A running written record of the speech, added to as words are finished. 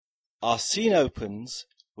Our scene opens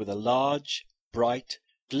with a large, bright,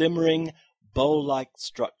 glimmering, bowl-like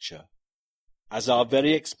structure. As our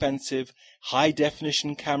very expensive,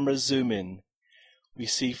 high-definition cameras zoom in, we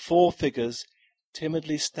see 4 figures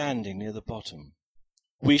timidly standing near the bottom.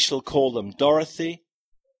 We shall call them Dorothy,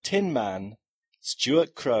 Tin Man,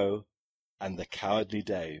 Stuart Crow, and the Cowardly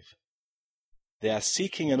Dave. They are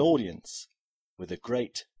seeking an audience with a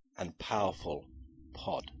great and powerful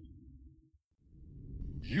pod.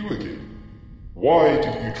 You again? Why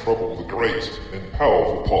did you trouble the great and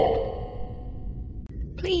powerful pod?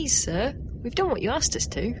 Please, sir, we've done what you asked us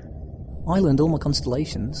to. I learned all my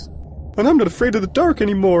constellations. And I'm not afraid of the dark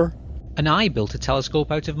anymore. And I built a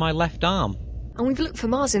telescope out of my left arm. And we've looked for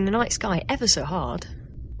Mars in the night sky ever so hard.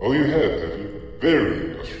 Oh, you have you?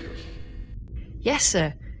 Very industrious. Yes,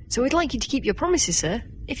 sir. So we'd like you to keep your promises, sir.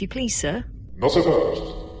 If you please, sir. Not so fast.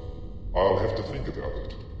 I'll have to think about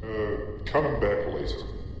it. Come back later.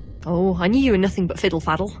 Oh, I knew you were nothing but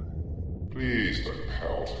fiddle-faddle. Please don't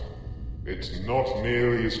pout. It's not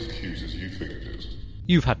nearly as cute as you think it is.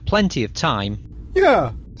 You've had plenty of time.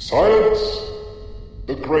 Yeah. Silence!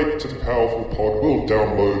 The great and powerful pod will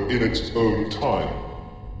download in its own time.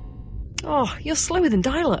 Oh, you're slower than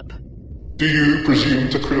dial-up. Do you presume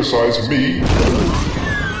to criticize me? You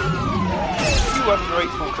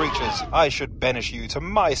ungrateful creatures, I should banish you to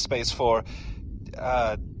my space for...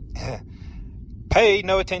 Pay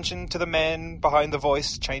no attention to the man behind the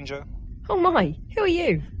voice changer. Oh my, who are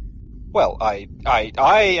you? Well, I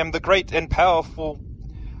am the great and powerful...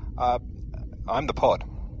 I'm the pod.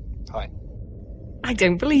 Hi. I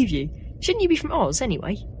don't believe you. Shouldn't you be from Oz,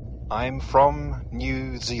 anyway? I'm from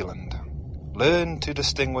New Zealand. Learn to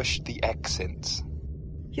distinguish the accents.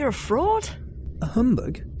 You're a fraud? A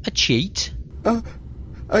humbug? A cheat?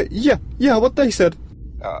 Yeah, what they said.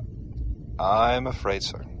 I'm afraid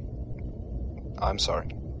so. I'm sorry.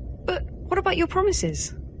 But what about your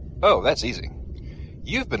promises? Oh, that's easy.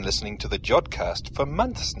 You've been listening to the Jodcast for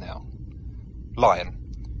months now. Lion,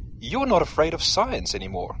 you're not afraid of science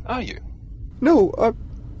anymore, are you? No,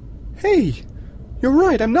 hey, you're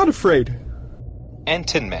right, I'm not afraid. And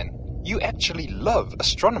Tin Man, you actually love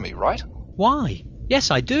astronomy, right? Why? Yes,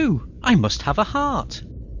 I do. I must have a heart.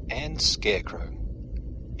 And Scarecrow.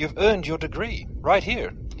 You've earned your degree, right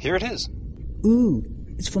here. Here it is. Ooh,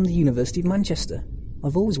 it's from the University of Manchester.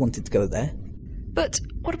 I've always wanted to go there. But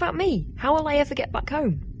what about me? How will I ever get back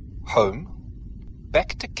home? Home?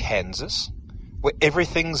 Back to Kansas? Where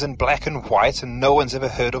everything's in black and white and no one's ever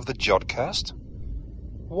heard of the Jodcast?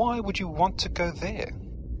 Why would you want to go there?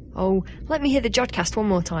 Oh, let me hear the Jodcast one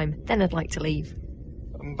more time, then I'd like to leave.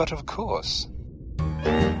 But of course.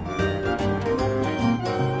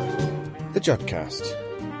 The Jodcast.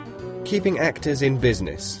 Keeping actors in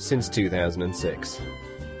business since 2006.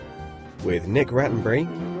 With Nick Rattenbury,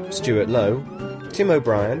 Stuart Lowe, Tim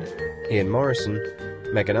O'Brien, Ian Morrison,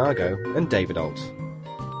 Megan Argo and David Alt.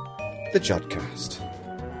 The Jodcast.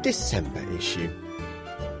 December issue.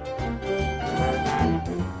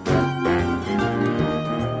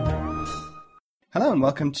 Hello and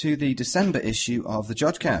welcome to the December issue of the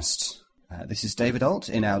Jodcast. This is David Alt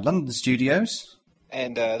in our London studios.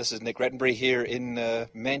 And this is Nick Rattenbury here in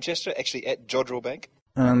Manchester, actually at Jodrell Bank.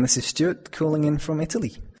 And this is Stuart calling in from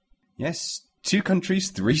Italy. Yes, 2 countries,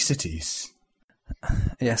 3 cities.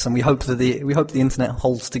 Yes, and we hope that the internet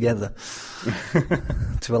holds together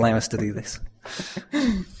to allow us to do this.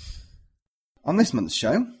 On this month's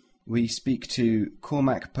show, we speak to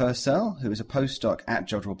Cormac Purcell, who is a postdoc at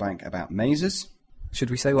Jodrell Bank, about mazes. Should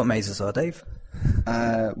we say what mazes are, Dave?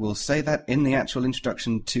 We'll say that in the actual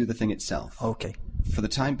introduction to the thing itself. Okay. For the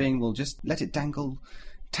time being, we'll just let it dangle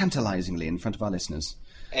tantalizingly in front of our listeners.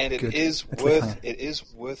 And it is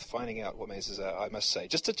worth finding out what mazes are, I must say.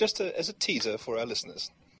 Just as a teaser for our listeners.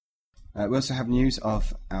 We also have news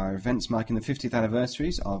of our events marking the 50th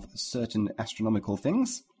anniversaries of certain astronomical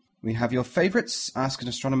things. We have your favourites, Ask an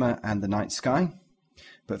Astronomer and the Night Sky.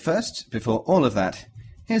 But first, before all of that,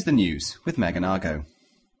 here's the news with Megan Argo.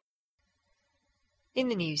 In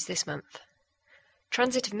the news this month,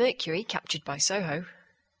 transit of Mercury captured by SOHO,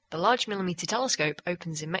 the Large Millimeter Telescope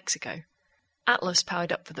opens in Mexico, Atlas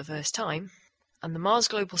powered up for the first time, and the Mars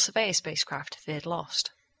Global Surveyor spacecraft veered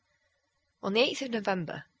lost. On the 8th of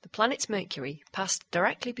November, the planet Mercury passed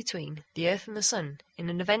directly between the Earth and the Sun in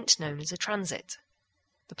an event known as a transit.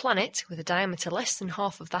 The planet, with a diameter less than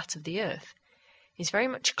half of that of the Earth, is very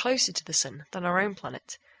much closer to the Sun than our own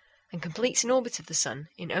planet, and completes an orbit of the Sun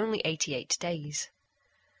in only 88 days.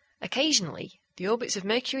 Occasionally, the orbits of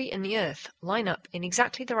Mercury and the Earth line up in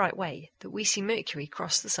exactly the right way that we see Mercury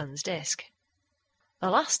cross the Sun's disk. The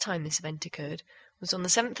last time this event occurred was on the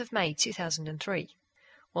 7th of May 2003,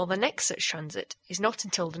 while the next such transit is not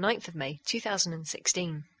until the 9th of May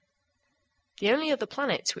 2016. The only other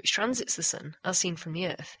planet which transits the Sun, as seen from the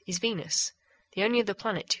Earth, is Venus, the only other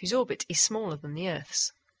planet whose orbit is smaller than the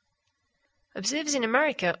Earth's. Observers in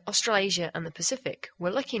America, Australasia and the Pacific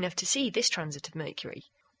were lucky enough to see this transit of Mercury,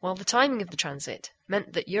 while the timing of the transit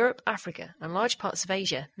meant that Europe, Africa and large parts of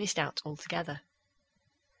Asia missed out altogether.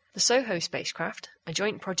 The SOHO spacecraft, a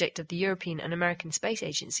joint project of the European and American space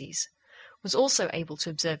agencies, was also able to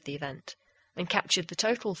observe the event and captured the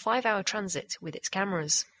total 5-hour transit with its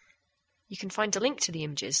cameras. You can find a link to the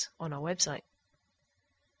images on our website.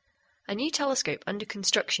 A new telescope under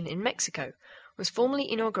construction in Mexico was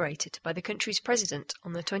formally inaugurated by the country's president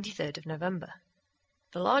on the 23rd of November.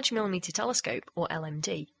 The Large Millimeter Telescope, or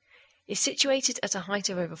LMD, is situated at a height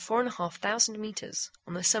of over 4,500 meters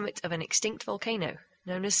on the summit of an extinct volcano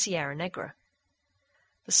known as Sierra Negra.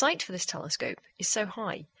 The site for this telescope is so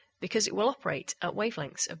high because it will operate at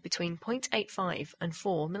wavelengths of between 0.85 and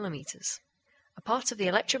 4 millimeters, a part of the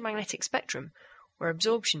electromagnetic spectrum where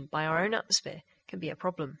absorption by our own atmosphere can be a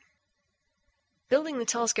problem. Building the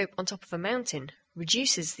telescope on top of a mountain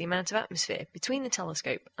reduces the amount of atmosphere between the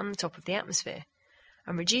telescope and the top of the atmosphere,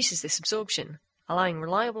 and reduces this absorption, allowing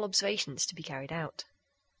reliable observations to be carried out.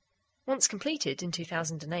 Once completed in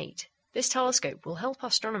 2008, this telescope will help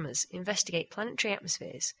astronomers investigate planetary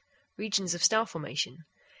atmospheres, regions of star formation,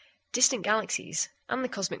 distant galaxies, and the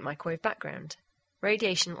cosmic microwave background,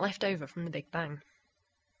 radiation left over from the Big Bang.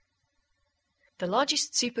 The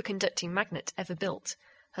largest superconducting magnet ever built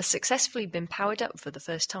has successfully been powered up for the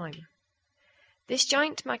first time. This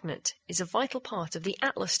giant magnet is a vital part of the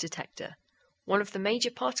ATLAS detector, one of the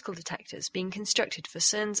major particle detectors being constructed for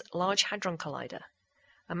CERN's Large Hadron Collider,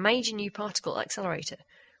 a major new particle accelerator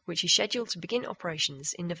which is scheduled to begin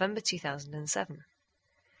operations in November 2007.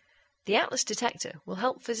 The ATLAS detector will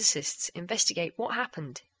help physicists investigate what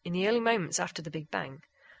happened in the early moments after the Big Bang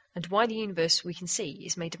and why the universe we can see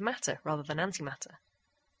is made of matter rather than antimatter.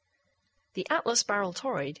 The ATLAS barrel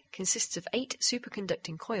toroid consists of 8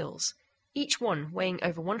 superconducting coils, each one weighing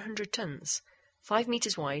over 100 tons, 5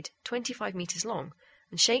 meters wide, 25 meters long,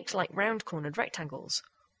 and shaped like round-cornered rectangles,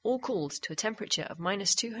 all cooled to a temperature of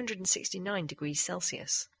minus 269 degrees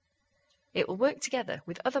Celsius. It will work together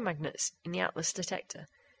with other magnets in the ATLAS detector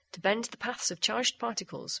to bend the paths of charged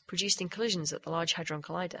particles produced in collisions at the Large Hadron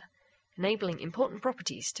Collider, enabling important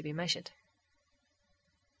properties to be measured.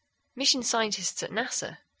 Mission scientists at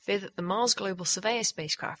NASA fear that the Mars Global Surveyor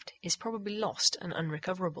spacecraft is probably lost and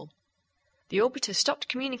unrecoverable. The orbiter stopped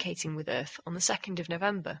communicating with Earth on the 2nd of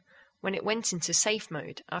November when it went into safe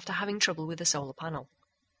mode after having trouble with the solar panel.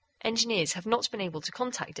 Engineers have not been able to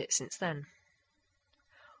contact it since then.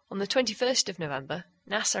 On the 21st of November,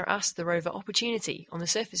 NASA asked the rover Opportunity on the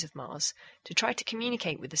surface of Mars to try to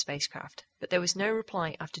communicate with the spacecraft, but there was no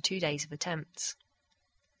reply after 2 days of attempts.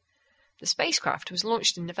 The spacecraft was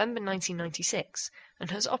launched in November 1996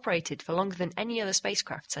 and has operated for longer than any other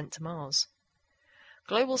spacecraft sent to Mars.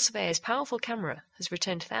 Global Surveyor's powerful camera has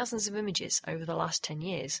returned thousands of images over the last 10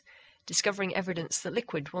 years, discovering evidence that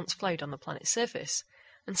liquid once flowed on the planet's surface,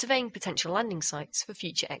 and surveying potential landing sites for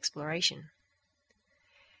future exploration.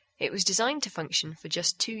 It was designed to function for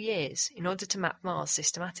just 2 years in order to map Mars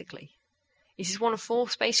systematically. It is one of 4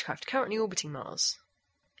 spacecraft currently orbiting Mars.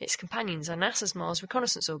 Its companions are NASA's Mars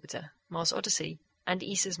Reconnaissance Orbiter, Mars Odyssey, and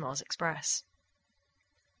ESA's Mars Express.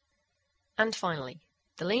 And finally,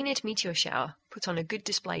 the Leonid meteor shower put on a good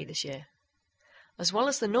display this year. As well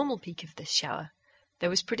as the normal peak of this shower, there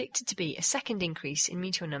was predicted to be a second increase in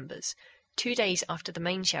meteor numbers 2 days after the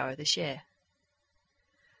main shower this year.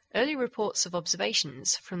 Early reports of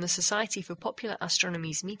observations from the Society for Popular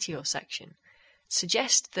Astronomy's Meteor section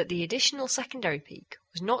suggest that the additional secondary peak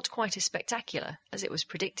was not quite as spectacular as it was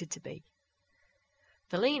predicted to be.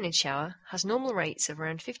 The Leonid shower has normal rates of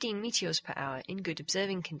around 15 meteors per hour in good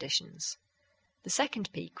observing conditions. The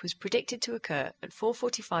second peak was predicted to occur at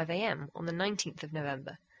 4:45 a.m. on the 19th of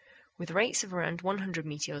November, with rates of around 100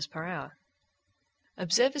 meteors per hour.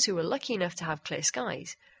 Observers who were lucky enough to have clear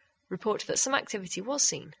skies report that some activity was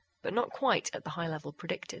seen, but not quite at the high level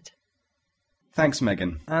predicted. Thanks,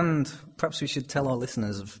 Megan. And perhaps we should tell our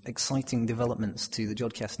listeners of exciting developments to the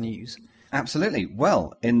Jodcast news. Absolutely.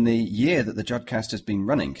 Well, in the year that the Jodcast has been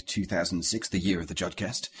running, 2006, the year of the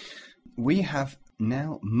Jodcast, we have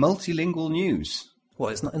now multilingual news. Well,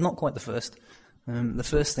 it's not quite the first. The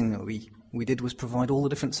first thing that we did was provide all the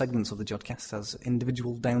different segments of the Jodcast as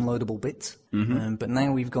individual downloadable bits. Mm-hmm. But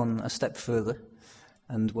now we've gone a step further,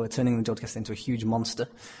 and we're turning the Jodcast into a huge monster.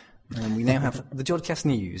 And we now have the Jodcast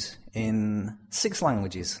news in 6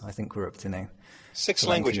 languages, I think we're up to now. 6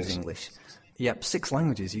 languages? English. Yep, 6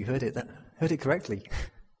 languages. You heard it correctly.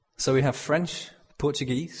 So we have French,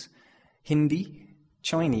 Portuguese, Hindi,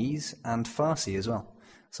 Chinese, and Farsi as well.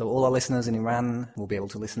 So all our listeners in Iran will be able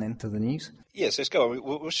to listen in to the news. Yes, let's go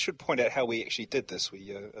on. We should point out how we actually did this.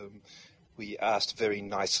 We asked very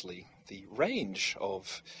nicely the range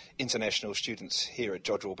of international students here at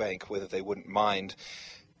Jodrell Bank whether they wouldn't mind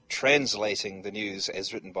translating the news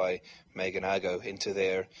as written by Megan Argo into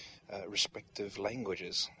their respective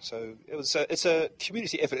languages. So it's a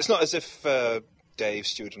community effort. It's not as if Dave,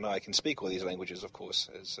 Stuart and I can speak all these languages, of course.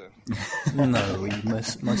 No, we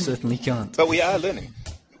most certainly can't. But we are learning.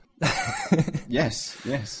 Yes.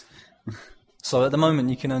 So at the moment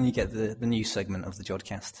you can only get the news segment of the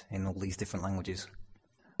Jodcast in all these different languages.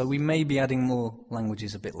 So we may be adding more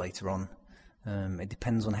languages a bit later on. It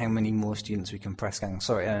depends on how many more students we can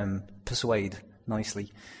persuade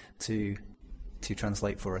nicely to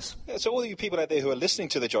translate for us. Yeah, so all you people out there who are listening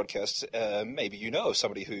to the Jodcast, maybe you know of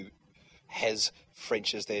somebody who has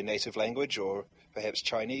French as their native language, or perhaps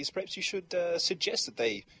Chinese. Perhaps you should suggest that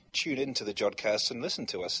they tune into the Jodcast and listen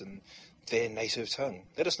to us in their native tongue.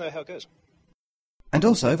 Let us know how it goes. And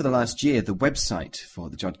also, over the last year, the website for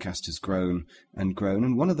the Jodcast has grown, and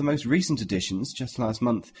one of the most recent additions, just last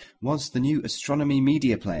month, was the new Astronomy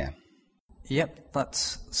Media Player. Yep,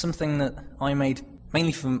 that's something that I made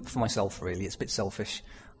mainly for myself, really. It's a bit selfish,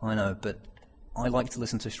 I know, but I like to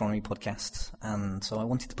listen to astronomy podcasts, and so I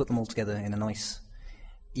wanted to put them all together in a nice,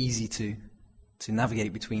 easy to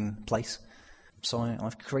navigate between place. So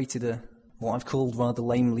I've created what I've called rather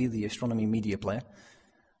lamely the Astronomy Media Player.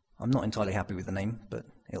 I'm not entirely happy with the name, but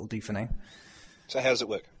it'll do for now. So how does it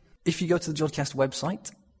work? If you go to the Jodcast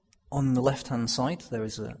website, on the left-hand side there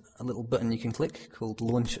is a little button you can click called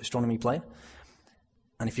Launch Astronomy Player.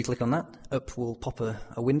 And if you click on that, up will pop a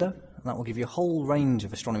window, and that will give you a whole range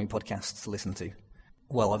of astronomy podcasts to listen to.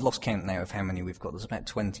 Well, I've lost count now of how many we've got. There's about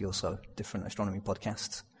 20 or so different astronomy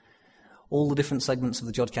podcasts. All the different segments of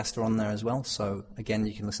the Jodcast are on there as well, so again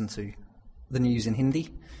you can listen to the news in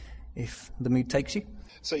Hindi if the mood takes you.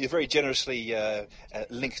 So you're very generously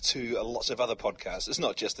linked to lots of other podcasts. It's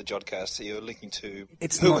not just the Jodcast. You're linking to who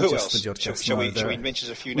just else? The Jodcast. Shall we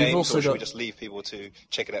mention a few names, or should we just leave people to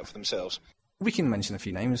check it out for themselves? We can mention a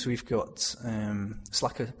few names. We've got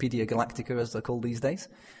Slackopedia Galactica, as they're called these days,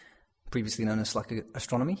 previously known as Slacker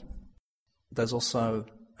Astronomy. There's also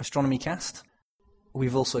Astronomy Cast.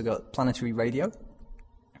 We've also got Planetary Radio,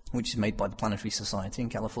 which is made by the Planetary Society in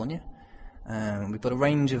California. We've got a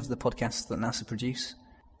range of the podcasts that NASA produce,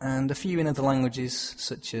 and a few in other languages,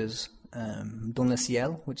 such as Dans le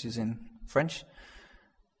Ciel, which is in French,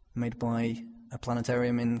 made by a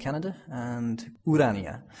planetarium in Canada, and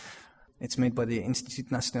Urania. It's made by the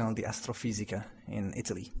Instituto Nazionale di Astrofisica in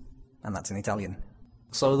Italy, and that's in Italian.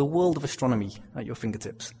 So the world of astronomy at your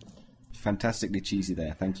fingertips. Fantastically cheesy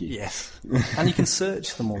there, thank you. Yes. And you can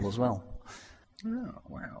search them all as well. Oh,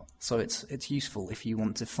 wow. So it's useful if you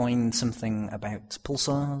want to find something about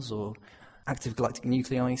pulsars or active galactic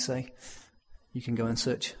nuclei, say. You can go and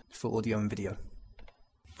search for audio and video.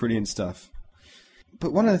 Brilliant stuff.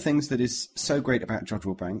 But one of the things that is so great about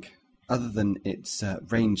Jodrell Bank, other than its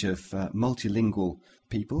range of multilingual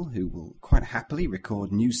people who will quite happily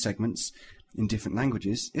record news segments in different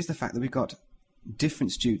languages, is the fact that we've got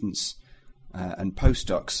different students and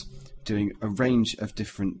postdocs doing a range of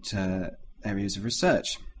different areas of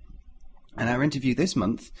research. And our interview this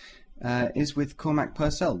month is with Cormac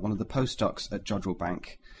Purcell, one of the postdocs at Jodrell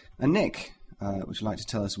Bank. And Nick, would you like to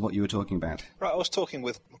tell us what you were talking about? Right, I was talking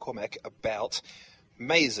with Cormac about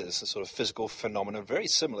masers, a sort of physical phenomenon very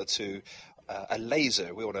similar to a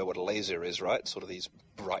laser. We all know what a laser is, right? Sort of these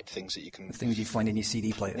bright things that you can... The things you find in your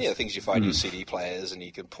CD players. Yeah, things you find in your CD players, and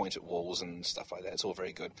you can point at walls and stuff like that. It's all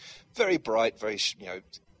very good. Very bright, very,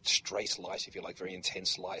 straight light, if you like, very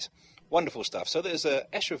intense light. Wonderful stuff. So there's an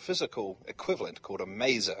astrophysical equivalent called a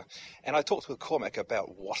maser, and I talked with Cormac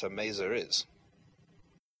about what a maser is.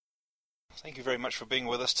 Thank you very much for being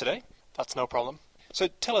with us today. That's no problem. So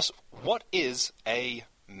tell us, what is a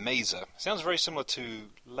maser? Sounds very similar to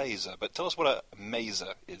laser, but tell us what a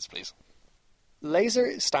maser is, please.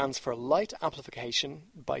 Laser stands for light amplification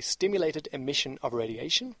by stimulated emission of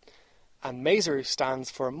radiation, and maser stands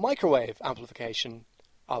for microwave amplification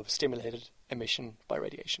of stimulated emission by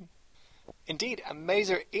radiation. Indeed, a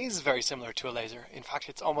maser is very similar to a laser. In fact,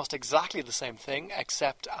 it's almost exactly the same thing,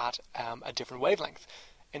 except at a different wavelength.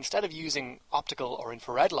 Instead of using optical or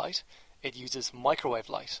infrared light, it uses microwave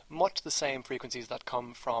light, much the same frequencies that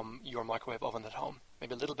come from your microwave oven at home,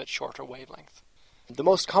 maybe a little bit shorter wavelength. The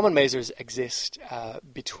most common masers exist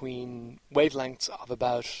between wavelengths of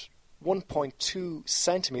about 1.2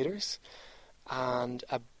 centimeters and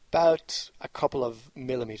about a couple of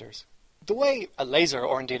millimeters. The way a laser,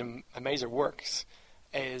 or indeed a maser, works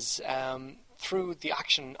is through the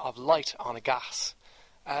action of light on a gas.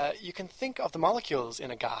 You can think of the molecules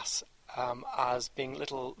in a gas as being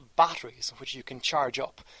little batteries which you can charge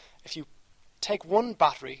up. If you take one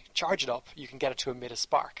battery, charge it up, you can get it to emit a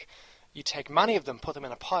spark. You take many of them, put them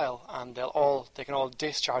in a pile, and they can all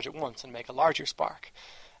discharge at once and make a larger spark.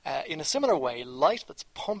 In a similar way, light that's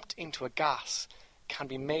pumped into a gas can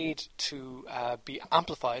be made to be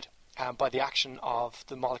amplified by the action of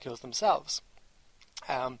the molecules themselves.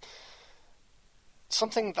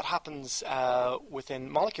 Something that happens within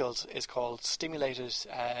molecules is called stimulated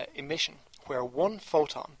emission, where one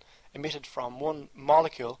photon emitted from one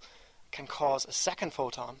molecule can cause a second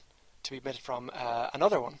photon to be emitted from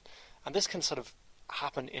another one. And this can sort of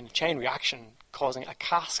happen in a chain reaction, causing a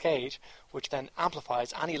cascade, which then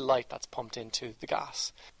amplifies any light that's pumped into the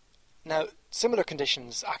gas. Now, similar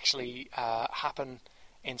conditions actually happen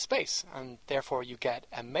in space, and therefore you get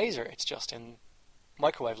a maser. It's just in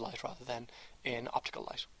microwave light rather than in optical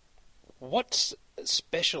light. What's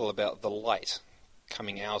special about the light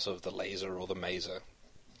coming out of the laser or the maser?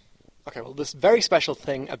 Okay, well, this very special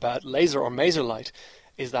thing about laser or maser light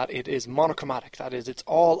is that it is monochromatic. That is, it's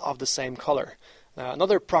all of the same color.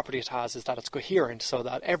 Another property it has is that it's coherent, so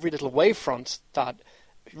that every little wavefront that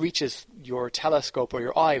reaches your telescope or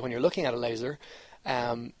your eye when you're looking at a laser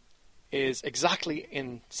is exactly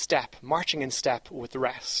in step, marching in step with the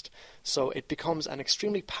rest. So it becomes an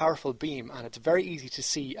extremely powerful beam, and it's very easy to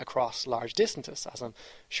see across large distances, as I'm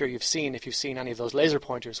sure you've seen if you've seen any of those laser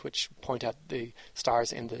pointers which point at the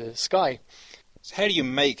stars in the sky. So how do you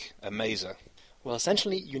make a maser? Well,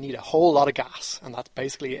 essentially you need a whole lot of gas, and that's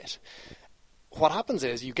basically it. What happens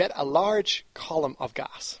is you get a large column of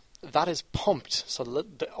gas that is pumped, so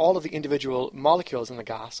all of the individual molecules in the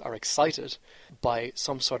gas are excited by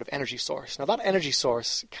some sort of energy source. Now, that energy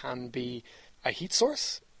source can be a heat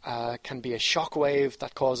source, can be a shock wave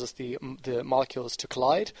that causes the molecules to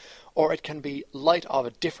collide, or it can be light of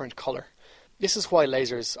a different color. This is why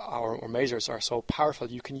lasers or masers are so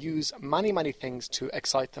powerful. You can use many, many things to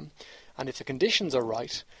excite them, and if the conditions are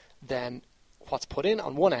right, then what's put in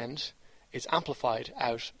on one end is amplified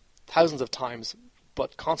out thousands of times,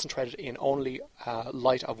 but concentrated in only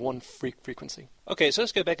light of one frequency. Okay, so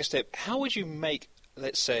let's go back a step. How would you make,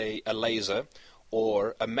 let's say, a laser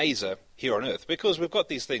or a maser here on Earth? Because we've got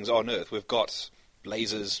these things on Earth. We've got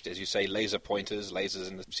lasers, as you say, laser pointers, lasers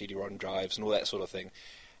in the CD-ROM drives and all that sort of thing.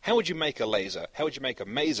 How would you make a laser? How would you make a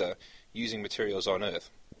maser using materials on Earth?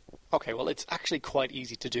 Okay, well, it's actually quite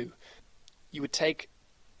easy to do. You would take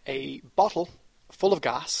a bottle full of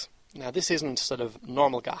gas. Now, this isn't sort of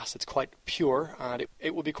normal gas. It's quite pure, and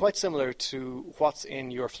it would be quite similar to what's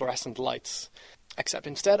in your fluorescent lights, except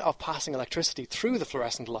instead of passing electricity through the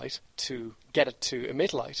fluorescent light to get it to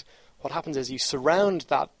emit light, what happens is you surround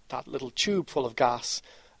that little tube full of gas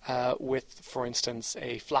with, for instance,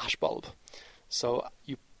 a flash bulb. So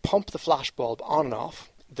you pump the flash bulb on and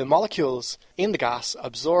off. The molecules in the gas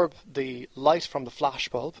absorb the light from the flash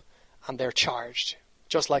bulb, and they're charged,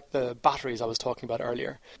 just like the batteries I was talking about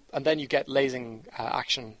earlier. And then you get lasing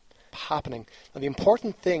action happening. And the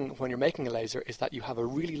important thing when you're making a laser is that you have a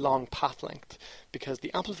really long path length, because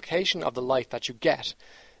the amplification of the light that you get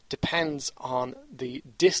depends on the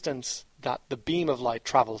distance that the beam of light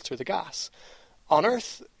travels through the gas. On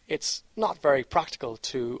Earth, it's not very practical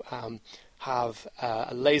to have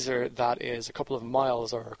a laser that is a couple of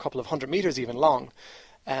miles or a couple of 100 meters even long.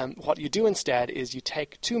 What you do instead is you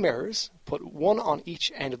take two mirrors, put one on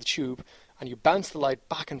each end of the tube, and you bounce the light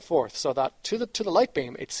back and forth so that to the light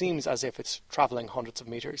beam it seems as if it's travelling hundreds of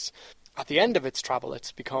meters. At the end of its travel,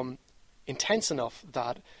 it's become intense enough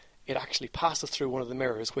that it actually passes through one of the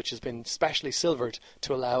mirrors, which has been specially silvered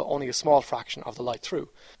to allow only a small fraction of the light through.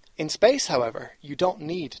 In space, however, you don't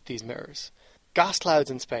need these mirrors. Gas clouds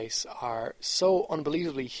in space are so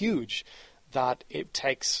unbelievably huge that it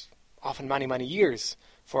takes often many, many years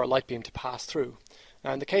for a light beam to pass through.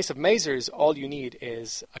 Now, in the case of masers, all you need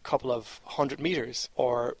is a couple of 100 meters,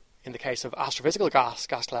 or in the case of astrophysical gas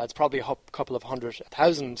clouds, probably a couple of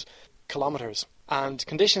 100,000 kilometers. And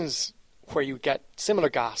conditions where you get similar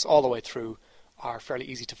gas all the way through are fairly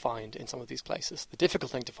easy to find in some of these places. The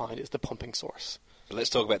difficult thing to find is the pumping source. Let's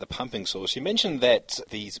talk about the pumping source. You mentioned that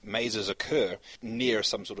these masers occur near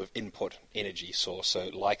some sort of input energy source, so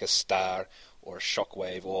like a star or a shock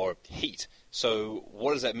wave or heat. So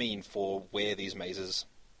what does that mean for where these masers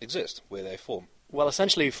exist, where they form? Well,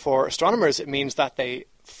 essentially for astronomers it means that they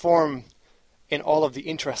form in all of the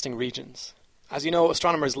interesting regions. As you know,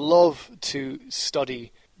 astronomers love to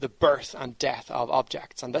study the birth and death of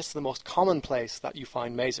objects, and that's the most common place that you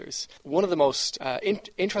find masers. One of the most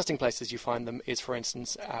interesting places you find them is, for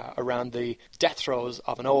instance, around the death throes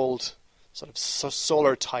of an old sort of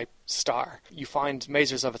solar-type star. You find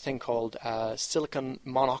masers of a thing called silicon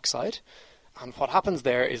monoxide, and what happens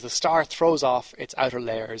there is the star throws off its outer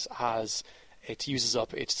layers as it uses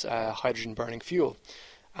up its hydrogen-burning fuel.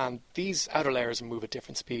 And these outer layers move at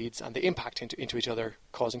different speeds, and they impact into each other,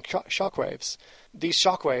 causing shock waves. These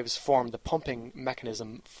shock waves form the pumping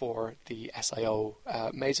mechanism for the SIO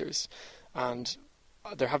masers. And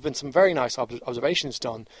there have been some very nice observations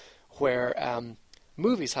done where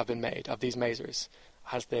movies have been made of these masers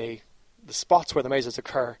as the spots where the masers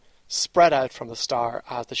occur spread out from the star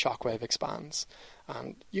as the shock wave expands.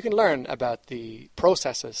 And you can learn about the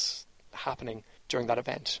processes happening during that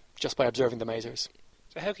event just by observing the masers.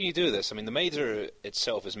 So how can you do this? I mean, the maser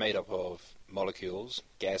itself is made up of molecules,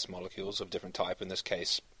 gas molecules of different type, in this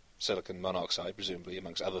case silicon monoxide, presumably,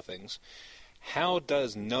 amongst other things. How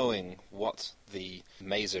does knowing what the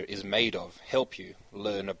maser is made of help you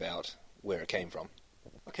learn about where it came from?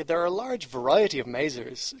 Okay, there are a large variety of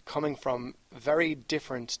masers coming from very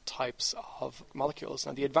different types of molecules,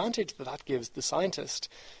 and the advantage that gives the scientist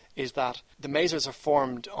is that the masers are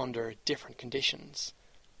formed under different conditions,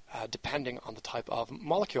 depending on the type of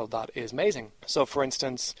molecule that is masing. So, for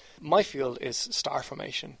instance, my field is star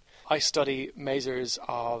formation. I study masers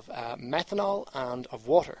of methanol and of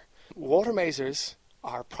water. Water masers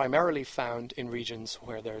are primarily found in regions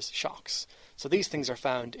where there's shocks. So these things are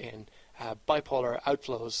found in bipolar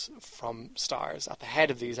outflows from stars at the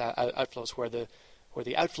head of these outflows where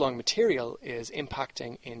the outflowing material is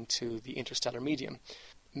impacting into the interstellar medium.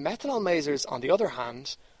 Methanol masers, on the other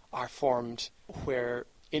hand, are formed where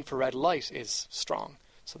infrared light is strong.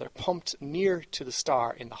 So they're pumped near to the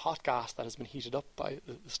star in the hot gas that has been heated up by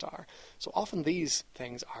the star. So often these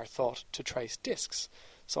things are thought to trace disks.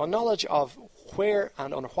 So a knowledge of where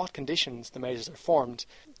and under what conditions the masers are formed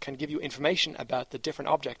can give you information about the different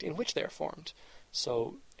object in which they are formed.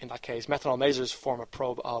 So in that case, methanol masers form a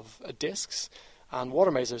probe of disks, and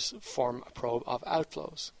water masers form a probe of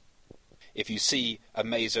outflows. If you see a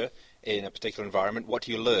maser in a particular environment, what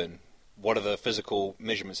do you learn? What are the physical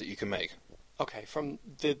measurements that you can make? Okay, from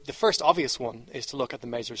the first obvious one is to look at the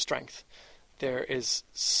maser's strength. There is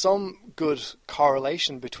some good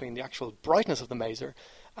correlation between the actual brightness of the maser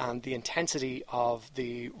and the intensity of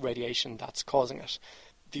the radiation that's causing it.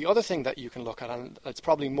 The other thing that you can look at, and it's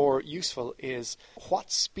probably more useful, is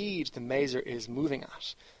what speed the maser is moving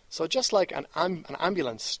at. So just like an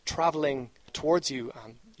ambulance traveling towards you,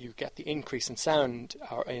 and you get the increase in sound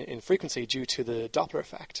or in frequency due to the Doppler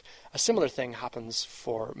effect, a similar thing happens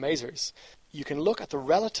for masers. You can look at the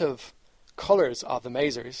relative colors of the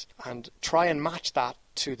masers and try and match that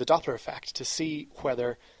to the Doppler effect to see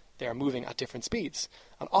whether they are moving at different speeds.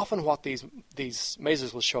 And often what these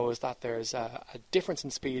masers will show is that there's a difference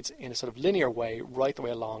in speeds in a sort of linear way right the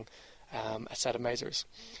way along a set of masers.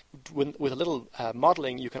 With a little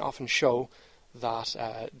modeling, you can often show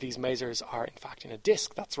that these masers are in fact in a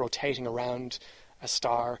disk that's rotating around a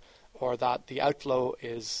star, or that the outflow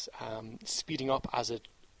is speeding up as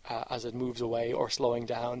it moves away or slowing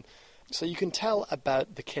down. So you can tell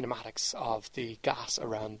about the kinematics of the gas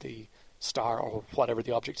around the star or whatever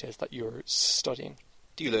the object is that you're studying.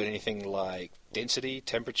 Do you learn anything like density,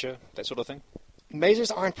 temperature, that sort of thing?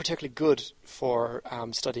 Masers aren't particularly good for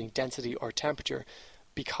studying density or temperature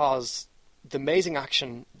because the masing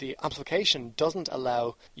action, the amplification, doesn't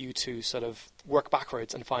allow you to sort of work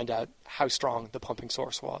backwards and find out how strong the pumping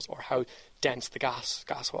source was or how dense the gas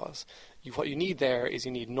was. What you need there is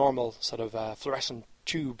you need normal sort of fluorescent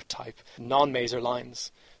tube type non-maser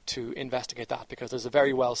lines to investigate that, because there's a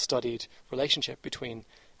very well studied relationship between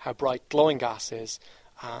how bright glowing gas is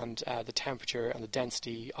and the temperature and the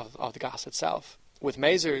density of the gas itself. With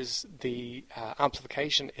masers, the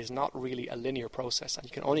amplification is not really a linear process, and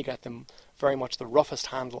you can only get them very much the roughest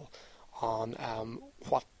handle on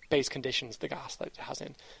what base conditions the gas that it has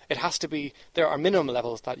in. It has to be, there are minimum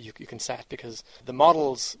levels that you can set, because the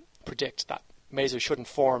models predict that masers shouldn't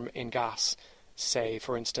form in gas, say,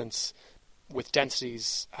 for instance, with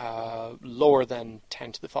densities lower than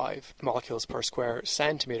 10 to the 5 molecules per square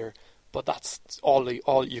centimetre, but that's all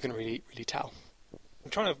you can really tell. I'm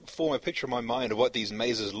trying to form a picture in my mind of what these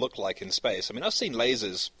masers look like in space. I mean, I've seen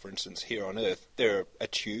lasers, for instance, here on Earth. They're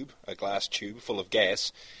a glass tube full of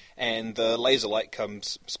gas, and the laser light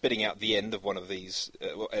comes spitting out the end of one of these,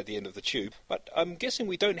 at the end of the tube. But I'm guessing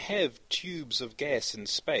we don't have tubes of gas in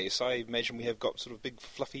space. I imagine we have got sort of big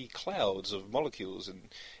fluffy clouds of molecules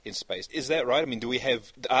in space. Is that right? I mean,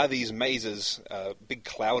 are these masers big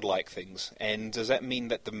cloud-like things? And does that mean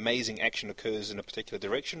that the masing action occurs in a particular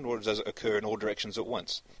direction, or does it occur in all directions at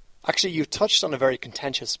once? Actually, you touched on a very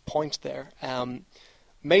contentious point there.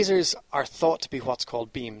 Masers are thought to be what's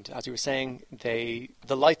called beamed. As you were saying, the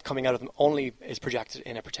light coming out of them only is projected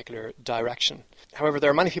in a particular direction. However,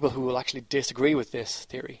 there are many people who will actually disagree with this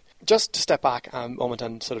theory. Just to step back a moment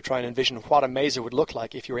and sort of try and envision what a maser would look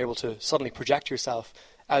like if you were able to suddenly project yourself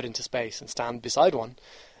out into space and stand beside one.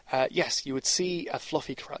 Yes, you would see a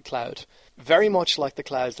fluffy cloud, very much like the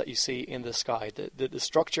clouds that you see in the sky. The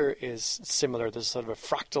structure is similar. There's sort of a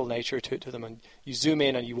fractal nature to them, and you zoom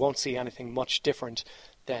in and you won't see anything much different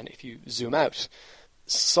than if you zoom out.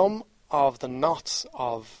 Some of the knots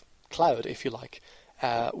of cloud, if you like,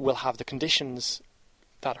 will have the conditions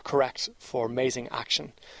that are correct for masing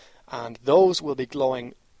action, and those will be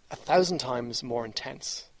glowing 1,000 times more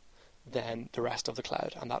intense than the rest of the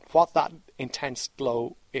cloud, and what that intense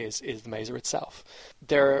glow is the maser itself.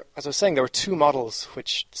 As I was saying, there are two models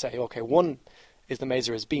which say, okay, one is the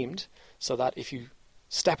maser is beamed, so that if you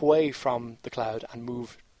step away from the cloud and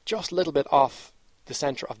move just a little bit off the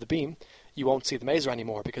center of the beam, you won't see the maser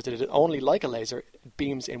anymore, because it is only like a laser, it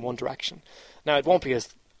beams in one direction. Now, it won't be as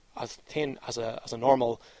thin as a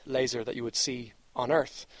normal laser that you would see on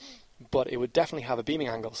Earth, but it would definitely have a beaming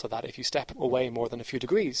angle so that if you step away more than a few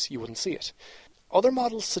degrees, you wouldn't see it. Other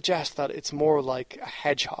models suggest that it's more like a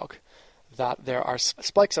hedgehog, that there are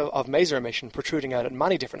spikes of maser emission protruding out at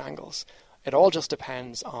many different angles. It all just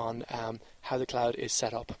depends on how the cloud is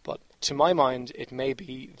set up. But to my mind, it may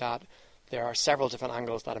be that there are several different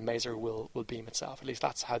angles that a maser will beam itself. At least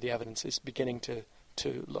that's how the evidence is beginning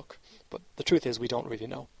to look. But the truth is, we don't really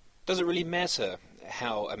know. Does it really matter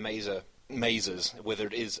how a maser masers, whether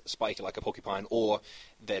it is spiky like a porcupine or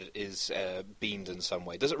that it is beamed in some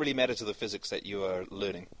way? Does it really matter to the physics that you are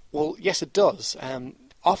learning? Well, yes, it does.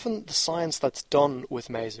 Often the science that's done with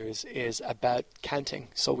masers is about counting.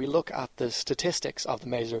 So we look at the statistics of the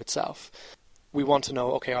maser itself. We want to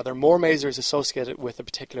know, okay, are there more masers associated with a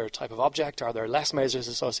particular type of object? Are there less masers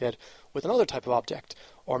associated with another type of object?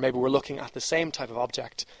 Or maybe we're looking at the same type of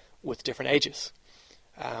object with different ages.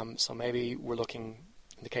 So maybe we're looking,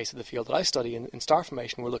 in the case of the field that I study in star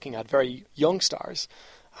formation, we're looking at very young stars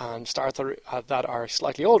and stars that are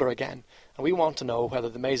slightly older again. And we want to know whether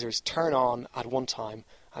the masers turn on at one time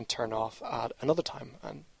and turn off at another time.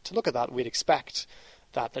 And to look at that, we'd expect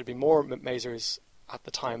that there'd be more masers at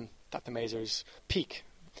the time that the masers peak,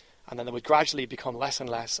 and then they would gradually become less and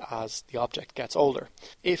less as the object gets older.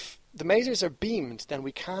 If the masers are beamed, then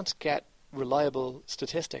we can't get reliable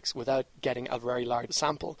statistics without getting a very large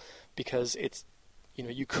sample, because it's,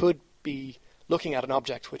 you could be looking at an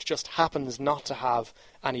object which just happens not to have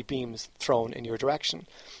any beams thrown in your direction.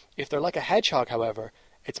 If they're like a hedgehog, however,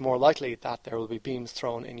 it's more likely that there will be beams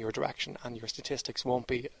thrown in your direction and your statistics won't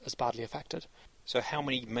be as badly affected. So how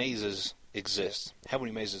many masers exist? How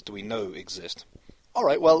many masers do we know exist? All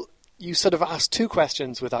right, well, you sort of asked two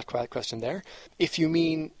questions with that question there. If you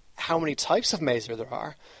mean how many types of maser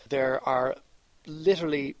there are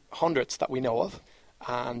literally hundreds that we know of,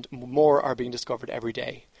 and more are being discovered every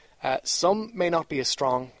day. Some may not be as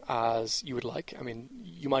strong as you would like. I mean,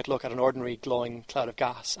 you might look at an ordinary glowing cloud of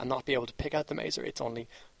gas and not be able to pick out the maser. It's only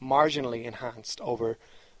marginally enhanced over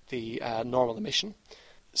the normal emission.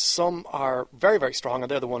 Some are very, very strong, and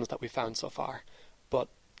they're the ones that we've found so far. But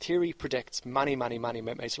theory predicts many, many, many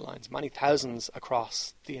maser lines, many thousands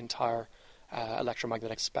across the entire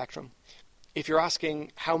electromagnetic spectrum. If you're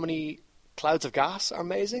asking how many clouds of gas are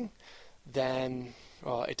masing, then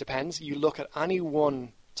it depends. You look at any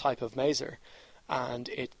one type of maser, and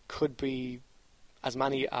it could be as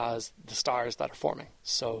many as the stars that are forming.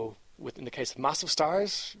 So in the case of massive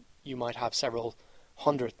stars, you might have several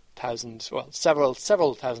thousand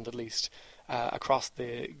at least, across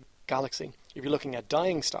the galaxy. If you're looking at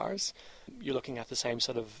dying stars, you're looking at the same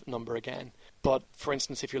sort of number again. But for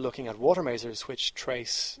instance, if you're looking at water masers which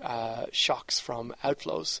trace shocks from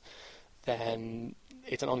outflows, then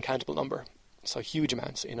it's an uncountable number. So huge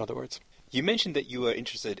amounts, in other words. You mentioned that you were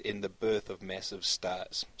interested in the birth of massive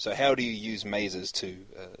stars. So how do you use masers to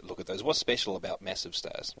look at those? What's special about massive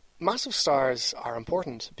stars? Massive stars are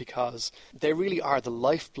important because they really are the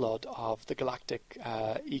lifeblood of the galactic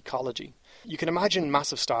ecology. You can imagine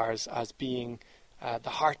massive stars as being the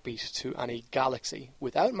heartbeat to any galaxy.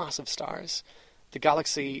 Without massive stars, the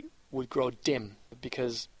galaxy would grow dim,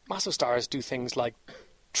 because massive stars do things like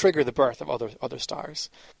trigger the birth of other stars.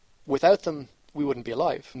 Without them, we wouldn't be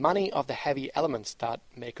alive. Many of the heavy elements that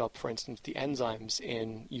make up, for instance, the enzymes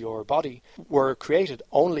in your body were created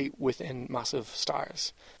only within massive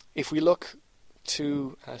stars. If we look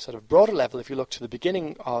to a sort of broader level, if you look to the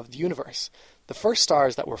beginning of the universe, the first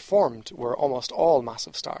stars that were formed were almost all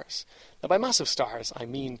massive stars. Now, by massive stars, I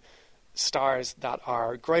mean stars that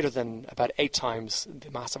are greater than about 8 times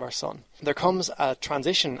the mass of our sun. There comes a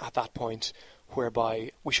transition at that point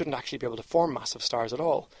whereby we shouldn't actually be able to form massive stars at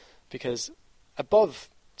all, because above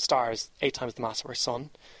stars 8 times the mass of our sun,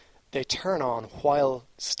 they turn on while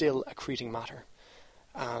still accreting matter.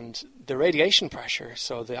 And the radiation pressure,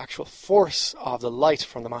 so the actual force of the light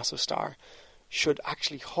from the massive star, should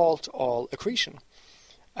actually halt all accretion.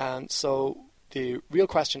 And so the real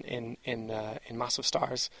question in massive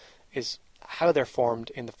stars is how they're formed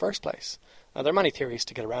in the first place. Now, there are many theories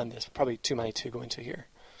to get around this, but probably too many to go into here.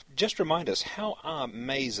 Just remind us, how are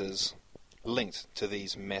masers linked to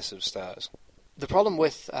these massive stars? The problem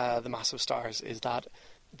with the massive stars is that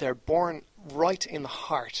they're born right in the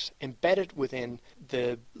heart, embedded within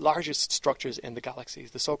the largest structures in the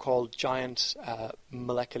galaxies, the so-called giant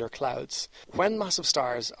molecular clouds. When massive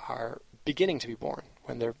stars are beginning to be born,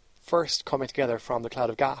 when they're first coming together from the cloud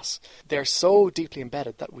of gas, they're so deeply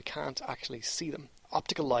embedded that we can't actually see them.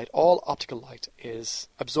 All optical light is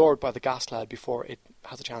absorbed by the gas cloud before it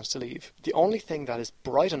has a chance to leave. The only thing that is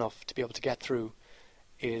bright enough to be able to get through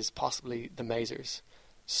is possibly the masers.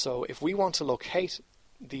 So if we want to locate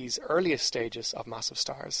these earliest stages of massive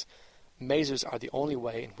stars, masers are the only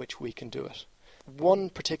way in which we can do it.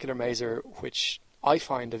 One particular maser which I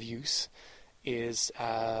find of use is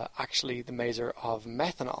actually the maser of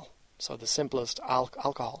methanol, so the simplest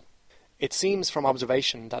alcohol. It seems from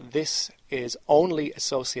observation that this is only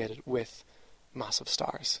associated with massive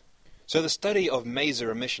stars. So the study of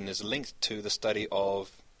maser emission is linked to the study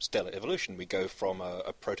of stellar evolution. We go from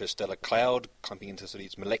a protostellar cloud, clumping into sort of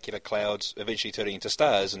these molecular clouds, eventually turning into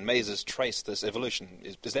stars, and masers trace this evolution.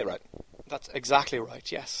 Is that right? That's exactly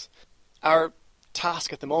right, yes. Our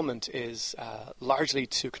task at the moment is largely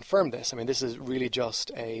to confirm this. I mean, this is really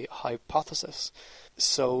just a hypothesis.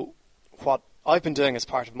 So what I've been doing as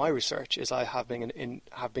part of my research is I have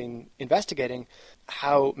been investigating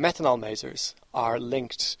how methanol masers are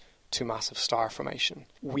linked to massive star formation.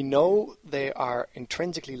 We know they are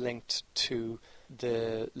intrinsically linked to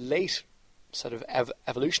the late sort of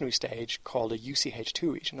evolutionary stage called a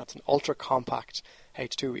UCH2 region. That's an ultra-compact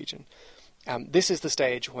H2 region. This is the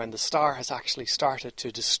stage when the star has actually started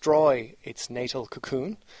to destroy its natal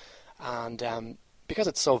cocoon, and because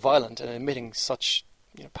it's so violent and emitting such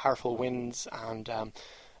powerful winds and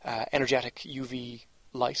energetic UV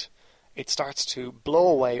light, it starts to blow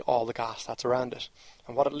away all the gas that's around it.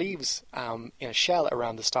 And what it leaves in a shell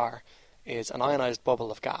around the star is an ionized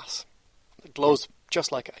bubble of gas. It glows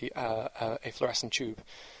just like a fluorescent tube.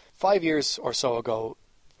 5 years or so ago,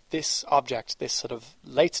 this object, this sort of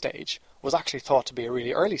late stage, was actually thought to be a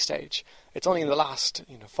really early stage. It's only in the last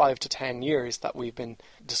 5 to 10 years that we've been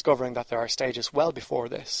discovering that there are stages well before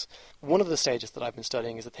this. One of the stages that I've been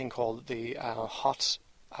studying is a thing called the hot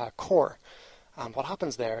core. And what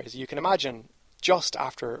happens there is, you can imagine, just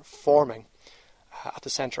after forming at the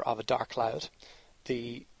center of a dark cloud,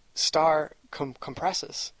 the star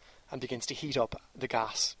compresses and begins to heat up the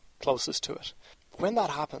gas closest to it. When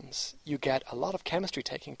that happens, you get a lot of chemistry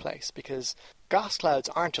taking place, because gas clouds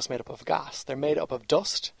aren't just made up of gas, they're made up of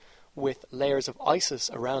dust with layers of ices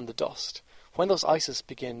around the dust. When those ices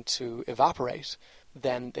begin to evaporate,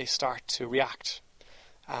 then they start to react.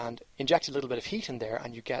 And inject a little bit of heat in there,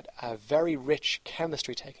 and you get a very rich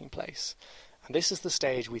chemistry taking place. And this is the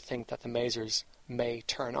stage we think that the masers may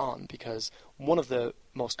turn on, because one of the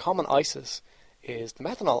most common ices is the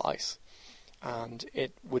methanol ice. And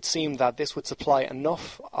it would seem that this would supply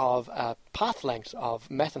enough of a path length of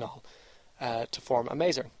methanol to form a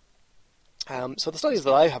maser. So the studies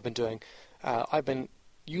that I have been doing, I've been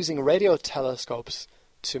using radio telescopes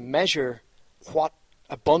to measure what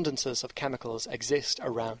abundances of chemicals exist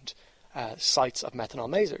around sites of methanol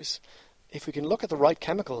masers. If we can look at the right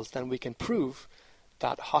chemicals, then we can prove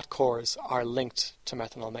that hot cores are linked to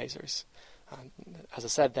methanol masers. And as I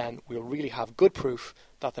said then, we'll really have good proof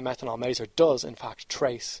that the methanol maser does in fact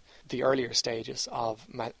trace the earlier stages of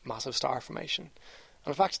massive star formation.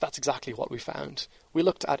 And in fact, that's exactly what we found. We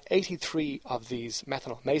looked at 83 of these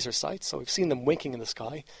methanol maser sites, so we've seen them winking in the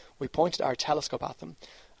sky. We pointed our telescope at them,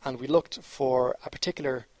 and we looked for a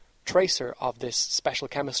particular tracer of this special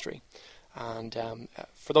chemistry. And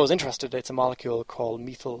for those interested, it's a molecule called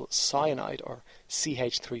methyl cyanide, or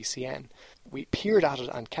CH3CN. We peered at it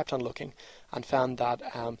and kept on looking, and found that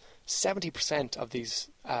 70% of these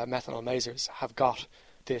methanol masers have got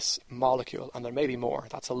this molecule, and there may be more.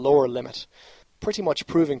 That's a lower limit, pretty much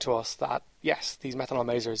proving to us that, yes, these methanol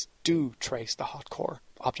masers do trace the hot core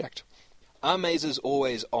object. Are masers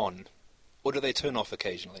always on, or do they turn off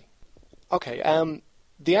occasionally? Okay,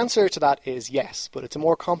 the answer to that is yes, but it's a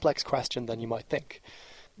more complex question than you might think.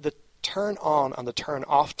 The turn on and the turn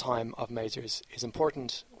off time of masers is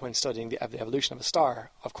important when studying the evolution of a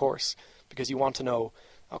star, of course, because you want to know,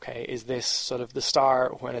 okay, is this sort of the star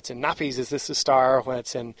when it's in nappies? Is this the star when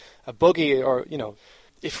it's in a buggy? Or,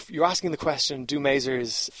 if you're asking the question, do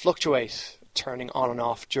masers fluctuate turning on and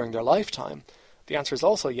off during their lifetime? The answer is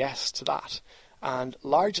also yes to that. And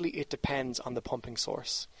largely it depends on the pumping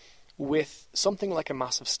source. With something like a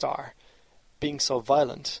massive star being so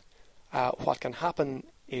violent, what can happen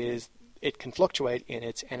is it can fluctuate in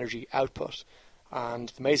its energy output, and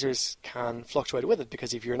the masers can fluctuate with it,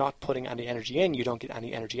 because if you're not putting any energy in, you don't get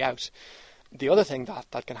any energy out. The other thing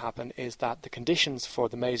that can happen is that the conditions for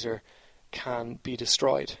the maser can be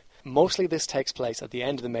destroyed. Mostly this takes place at the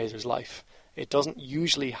end of the maser's life. It doesn't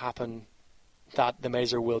usually happen that the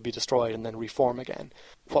maser will be destroyed and then reform again.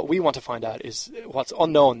 What we want to find out is, what's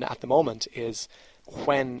unknown at the moment is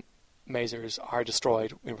when masers are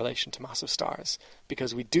destroyed in relation to massive stars,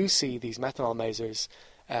 because we do see these methanol masers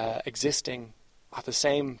existing at the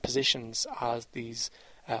same positions as these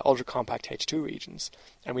ultra-compact H2 regions,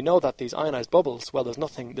 and we know that these ionized bubbles, well,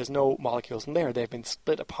 there's no molecules in there. They've been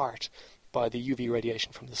split apart by the UV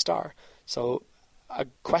radiation from the star. So a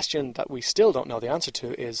question that we still don't know the answer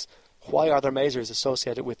to is, why are there masers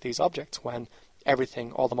associated with these objects when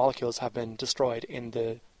everything, all the molecules, have been destroyed in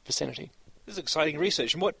the vicinity? This is exciting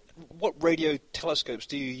research. And what radio telescopes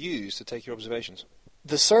do you use to take your observations?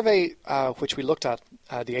 The survey which we looked at,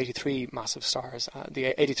 the 83 massive stars,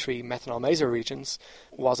 the 83 methanol maser regions,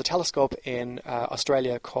 was a telescope in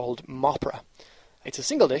Australia called MOPRA. It's a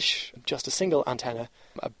single dish, just a single antenna,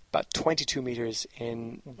 about 22 meters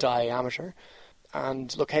in diameter,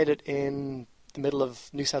 and located in the middle of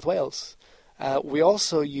New South Wales. We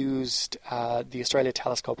also used the Australia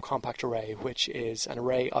Telescope Compact Array, which is an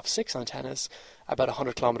array of 6 antennas about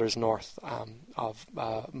 100 kilometres north of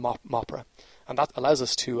MOPRA. And that allows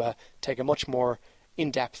us to take a much more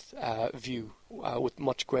in-depth view with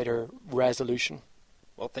much greater resolution.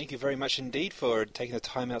 Well, thank you very much indeed for taking the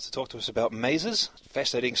time out to talk to us about masers.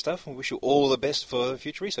 Fascinating stuff, and we wish you all the best for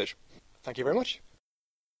future research. Thank you very much.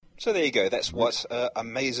 So there you go. That's what a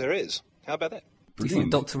maser is. How about that? Do you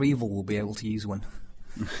think Dr. Evil will be able to use one?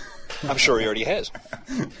 I'm sure he already has.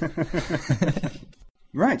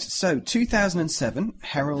 Right, so 2007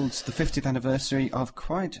 heralds the 50th anniversary of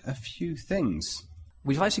quite a few things.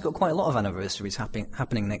 We've actually got quite a lot of anniversaries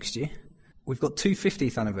happening next year. We've got 2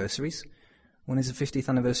 50th anniversaries. One is the 50th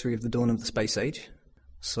anniversary of the dawn of the space age.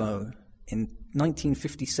 So in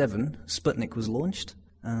 1957, Sputnik was launched,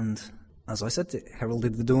 and as I said, it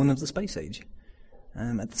heralded the dawn of the space age.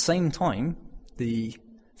 At the same time, the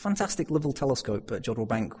fantastic Lovell telescope at Jodrell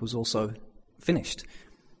Bank was also finished.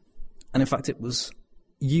 And in fact, it was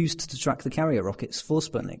used to track the carrier rockets for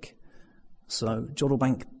Sputnik. So Jodrell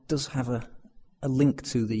Bank does have a link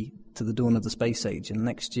to the dawn of the space age, and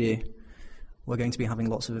next year we're going to be having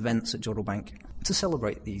lots of events at Jodrell Bank to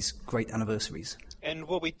celebrate these great anniversaries. And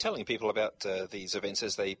we'll be telling people about these events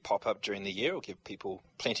as they pop up during the year. We'll give people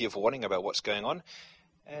plenty of warning about what's going on.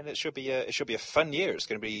 And it should be a fun year. It's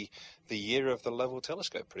going to be the year of the Lovell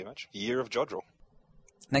telescope, pretty much. Year of Jodrell.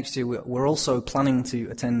 Next year, we're also planning to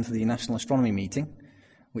attend the National Astronomy Meeting,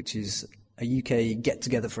 which is a UK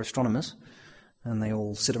get-together for astronomers. And they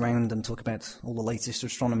all sit around and talk about all the latest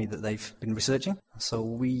astronomy that they've been researching. So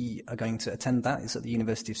we are going to attend that. It's at the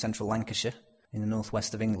University of Central Lancashire in the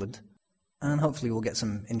northwest of England. And hopefully we'll get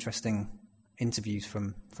some interesting interviews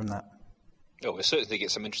from that. Oh, we'll certainly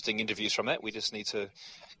get some interesting interviews from that. We just need to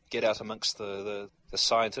get out amongst the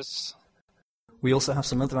scientists. We also have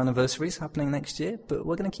some other anniversaries happening next year, but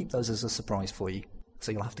we're going to keep those as a surprise for you,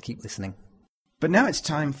 so you'll have to keep listening. But now it's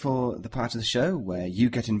time for the part of the show where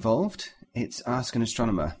you get involved. It's Ask an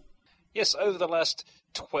Astronomer. Yes, over the last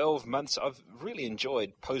 12 months, I've really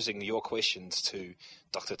enjoyed posing your questions to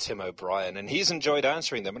Dr. Tim O'Brien, and he's enjoyed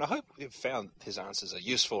answering them, and I hope you've found his answers are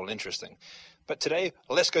useful and interesting. But today,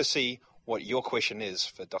 let's go see what your question is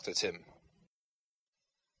for Dr. Tim.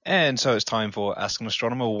 And so it's time for Ask an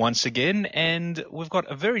Astronomer once again, and we've got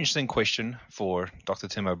a very interesting question for Dr.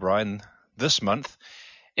 Tim O'Brien this month.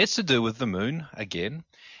 It's to do with the moon again,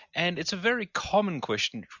 and it's a very common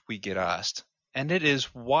question we get asked, and it is,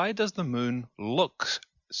 why does the moon look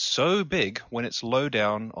so big when it's low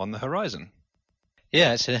down on the horizon?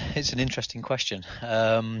 Yeah, it's an interesting question.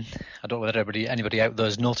 I don't know whether anybody out there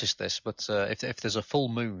has noticed this, but if there's a full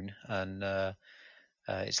moon and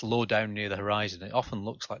It's low down near the horizon. It often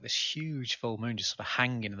looks like this huge full moon just sort of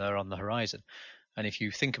hanging there on the horizon. And if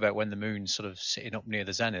you think about when the moon's sort of sitting up near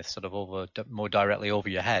the zenith, sort of more directly over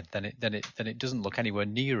your head, then it doesn't look anywhere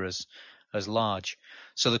near as large.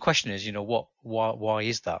 So the question is, why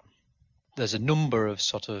is that? There's a number of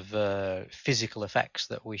sort of physical effects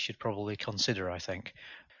that we should probably consider, I think.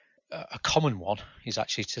 A common one is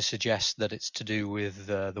actually to suggest that it's to do with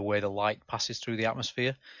the way the light passes through the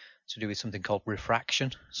atmosphere, to do with something called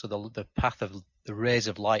refraction. So the path of the rays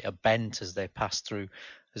of light are bent as they pass through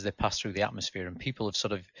the atmosphere, and people have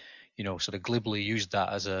sort of glibly used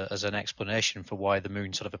that as an explanation for why the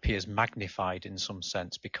moon sort of appears magnified in some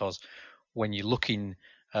sense, because when you're looking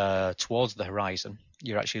towards the horizon,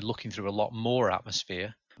 you're actually looking through a lot more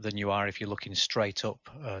atmosphere than you are if you're looking straight up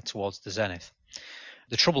towards the zenith.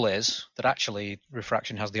 The trouble is that actually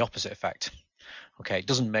refraction has the opposite effect. Okay, it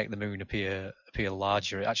doesn't make the moon appear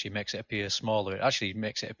larger. It actually makes it appear smaller. It actually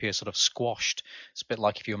makes it appear sort of squashed. It's a bit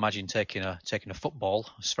like if you imagine taking a football,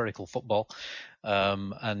 a spherical football,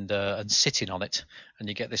 and sitting on it, and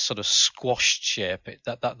you get this sort of squashed shape.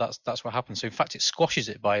 That's what happens. So in fact, it squashes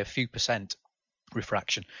it by a few percent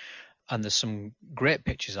refraction. And there's some great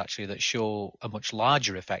pictures actually that show a much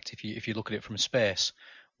larger effect if you look at it from space,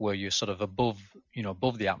 where you're sort of above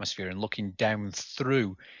the atmosphere and looking down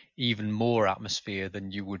through even more atmosphere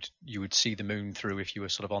than you would see the moon through if you were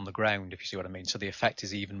sort of on the ground, if you see what I mean. So the effect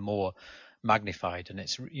is even more magnified, and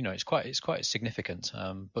it's quite significant.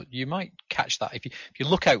 But you might catch that if you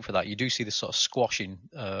look out for that. You do see this sort of squashing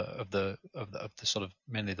of the sort of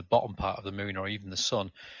mainly the bottom part of the moon or even the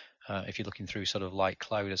sun, if you're looking through sort of light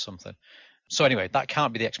cloud or something. So anyway, that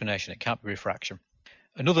can't be the explanation. It can't be refraction.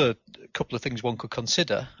 Another couple of things one could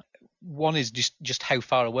consider. One is just how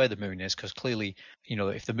far away the moon is, because clearly,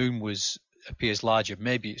 if the moon appears larger,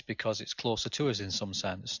 maybe it's because it's closer to us in some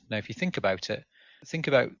sense. Now, if you think about it, think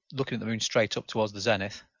about looking at the moon straight up towards the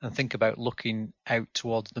zenith, and think about looking out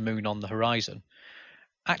towards the moon on the horizon.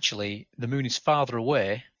 Actually, the moon is farther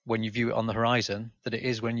away when you view it on the horizon than it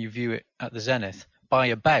is when you view it at the zenith, by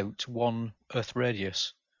about 1 Earth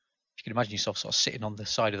radius. You can imagine yourself sort of sitting on the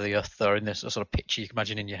side of the earth or in this sort of picture you can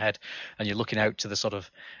imagine in your head, and you're looking out to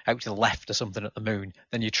the left or something at the moon.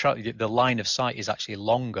 Then the line of sight is actually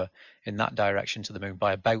longer in that direction to the moon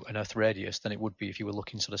by about an Earth radius than it would be if you were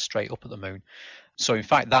looking sort of straight up at the moon. So in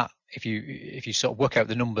fact, that if you sort of work out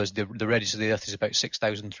the numbers, the radius of the Earth is about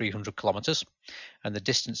 6,300 kilometers, and the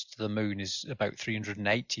distance to the moon is about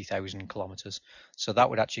 380,000 kilometers. So that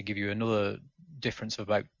would actually give you another difference of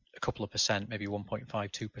about a couple of percent, maybe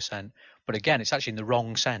 1.52%. But again, it's actually in the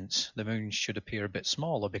wrong sense. The moon should appear a bit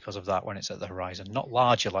smaller because of that when it's at the horizon, not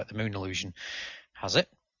larger like the moon illusion has it.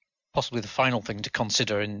 Possibly the final thing to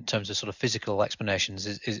consider in terms of sort of physical explanations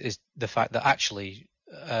is the fact that actually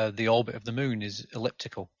the orbit of the moon is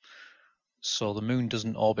elliptical. So the moon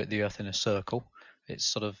doesn't orbit the Earth in a circle. It's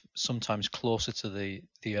sort of sometimes closer to the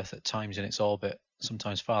Earth at times in its orbit,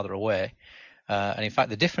 sometimes farther away. And in fact,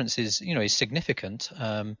 the difference is significant.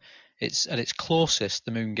 It's at its closest,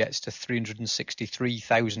 the moon gets to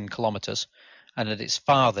 363,000 kilometers, and at its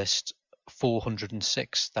farthest,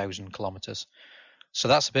 406,000 kilometers. So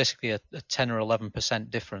that's basically a 10 or 11%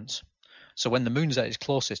 difference. So when the moon's at its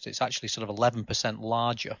closest, it's actually sort of 11%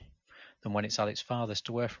 larger than when it's at its farthest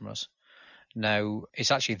away from us. Now,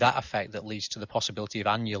 it's actually that effect that leads to the possibility of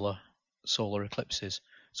annular solar eclipses.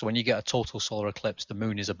 So when you get a total solar eclipse, the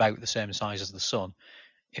moon is about the same size as the sun.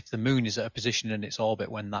 If the moon is at a position in its orbit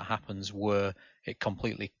when that happens where it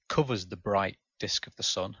completely covers the bright disk of the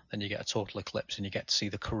sun, then you get a total eclipse and you get to see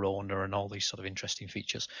the corona and all these sort of interesting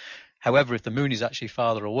features. However, if the moon is actually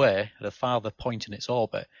farther away, at a farther point in its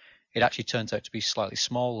orbit, it actually turns out to be slightly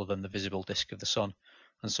smaller than the visible disk of the sun.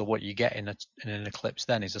 And so what you get in an eclipse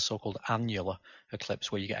then is a so-called annular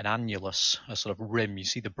eclipse, where you get an annulus, a sort of rim. You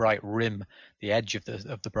see the bright rim, the edge of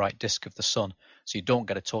the bright disk of the sun. So you don't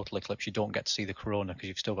get a total eclipse. You don't get to see the corona because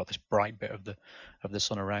you've still got this bright bit of the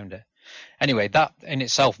sun around it. Anyway, that in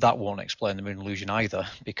itself, that won't explain the moon illusion either,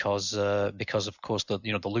 because of course the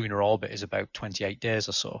lunar orbit is about 28 days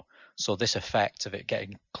or so. So this effect of it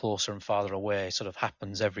getting closer and farther away sort of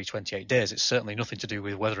happens every 28 days. It's certainly nothing to do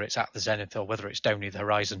with whether it's at the zenith or whether it's down near the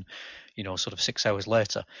horizon, sort of 6 hours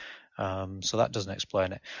later. So that doesn't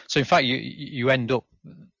explain it. So in fact, you end up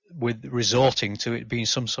with resorting to it being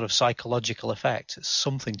some sort of psychological effect. It's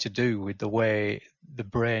something to do with the way the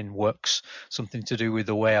brain works, something to do with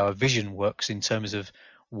the way our vision works in terms of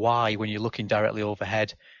why, when you're looking directly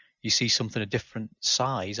overhead, you see something a different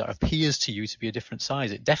size that appears to you to be a different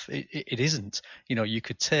size. It isn't. You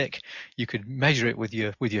could measure it with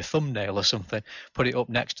your thumbnail or something, put it up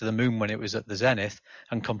next to the moon when it was at the zenith,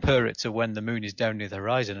 and compare it to when the moon is down near the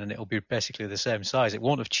horizon, and it'll be basically the same size. It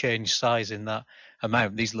won't have changed size in that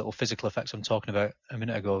amount. These little physical effects I'm talking about a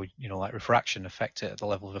minute ago, like refraction, affect it at the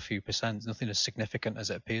level of a few percent. Nothing as significant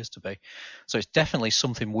as it appears to be. So it's definitely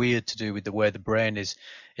something weird to do with the way the brain is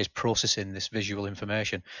processing this visual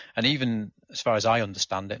information. And even as far as I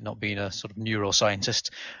understand it, not being a sort of neuroscientist,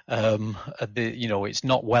 it's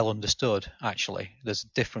not well understood, actually. There's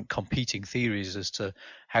different competing theories as to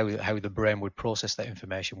how the brain would process that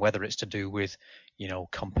information, whether it's to do with,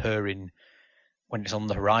 comparing when it's on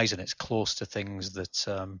the horizon, it's close to things that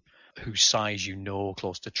whose size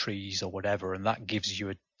close to trees or whatever, and that gives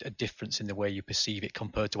you a difference in the way you perceive it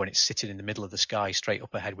compared to when it's sitting in the middle of the sky straight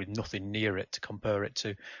up ahead with nothing near it to compare it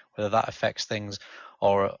to, whether that affects things.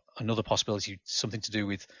 Or another possibility, something to do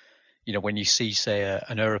with, when you see, say,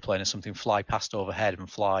 an aeroplane or something fly past overhead and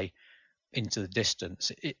fly into the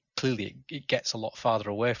distance, it gets a lot farther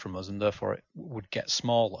away from us, and therefore it would get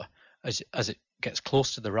smaller. As it gets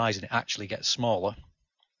close to the horizon, it actually gets smaller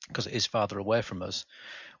because it is farther away from us.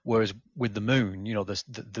 Whereas with the moon,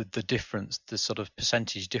 the difference, the sort of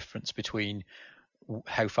percentage difference between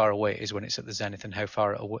how far away it is when it's at the zenith and how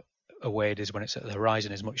far away it is when it's at the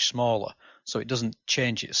horizon is much smaller. So it doesn't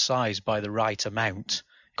change its size by the right amount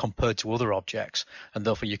compared to other objects, and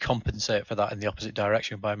therefore you compensate for that in the opposite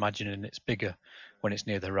direction by imagining it's bigger when it's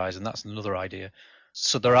near the horizon. That's another idea.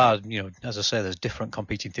 So there are, as I say, there's different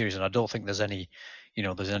competing theories, and I don't think there's any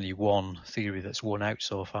one theory that's won out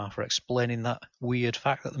so far for explaining that weird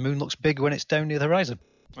fact that the moon looks big when it's down near the horizon.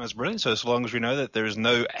 That's brilliant. So as long as we know that there is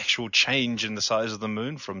no actual change in the size of the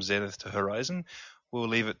moon from zenith to horizon, we'll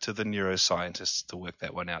leave it to the neuroscientists to work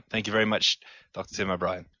that one out. Thank you very much, Dr. Tim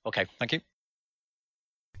O'Brien. Okay, thank you.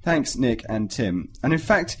 Thanks, Nick and Tim. And in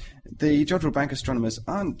fact, the Jodrell Bank astronomers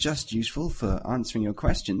aren't just useful for answering your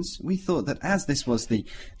questions. We thought that as this was the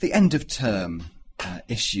end of term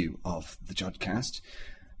issue of the Jodcast,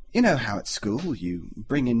 you know how at school you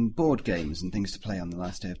bring in board games and things to play on the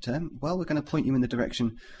last day of term? Well, we're going to point you in the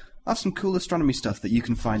direction of some cool astronomy stuff that you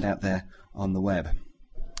can find out there on the web.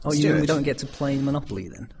 Oh, you mean we don't get to play Monopoly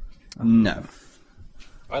then? No.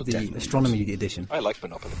 The astronomy edition. I like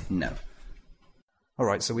Monopoly. No. All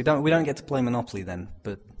right, so we don't get to play Monopoly then,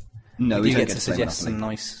 but no, we do don't get to suggest some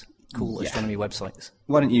nice, cool astronomy websites.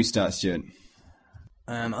 Why don't you start, Stuart?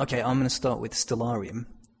 Okay, I'm going to start with Stellarium.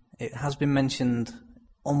 It has been mentioned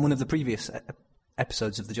on one of the previous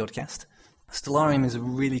episodes of the Jodcast. Stellarium is a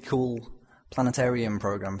really cool planetarium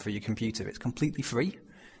program for your computer. It's completely free,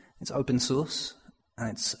 it's open source, and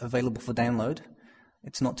it's available for download.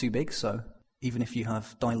 It's not too big, so even if you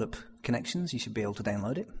have dial-up connections, you should be able to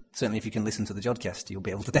download it. Certainly if you can listen to the Jodcast, you'll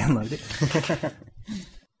be able to download it.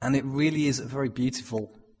 And it really is a very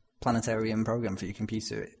beautiful planetarium program for your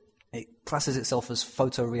computer. It classes itself as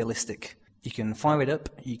photorealistic. You can fire it up,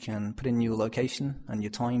 you can put in your location and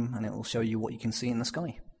your time, and it will show you what you can see in the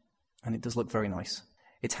sky. And it does look very nice.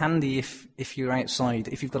 It's handy if you're outside,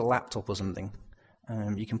 if you've got a laptop or something.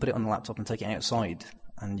 You can put it on the laptop and take it outside,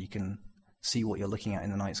 and you can see what you're looking at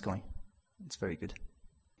in the night sky. It's very good.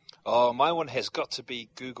 Oh, my one has got to be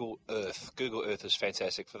Google Earth. Google Earth is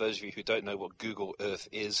fantastic. For those of you who don't know what Google Earth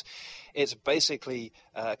is, it's basically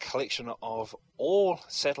a collection of all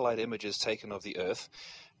satellite images taken of the Earth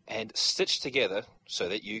and stitched together so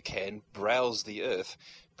that you can browse the Earth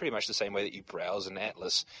pretty much the same way that you browse an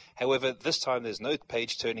atlas. However, this time there's no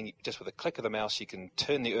page turning. Just with a click of the mouse, you can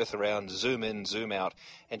turn the Earth around, zoom in, zoom out,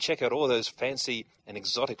 and check out all those fancy and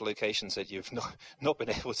exotic locations that you've not been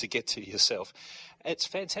able to get to yourself. It's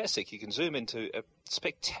fantastic. You can zoom into a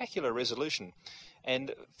spectacular resolution.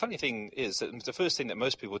 And funny thing is that the first thing that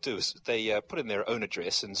most people do is they put in their own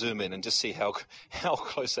address and zoom in and just see how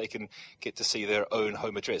close they can get to see their own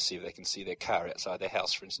home address, see if they can see their car outside their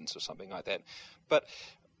house, for instance, or something like that. But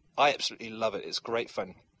I absolutely love it. It's great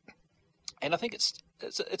fun. And I think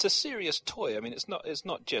it's a serious toy. I mean, it's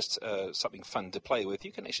not just something fun to play with.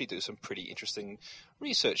 You can actually do some pretty interesting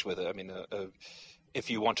research with it. I mean, if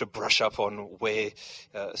you want to brush up on where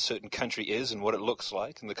a certain country is and what it looks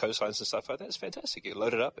like and the coastlines and stuff like that, it's fantastic. You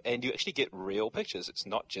load it up and you actually get real pictures. It's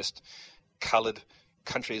not just coloured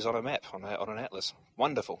countries on a map, on an atlas.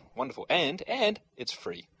 Wonderful, wonderful. And it's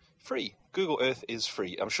free. Free. Google Earth is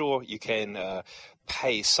free. I'm sure you can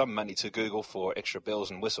pay some money to Google for extra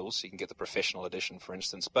bells and whistles. So you can get the professional edition, for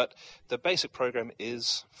instance. But the basic program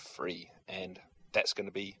is free. And that's going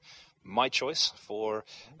to be my choice for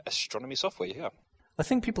astronomy software, yeah. I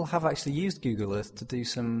think people have actually used Google Earth to do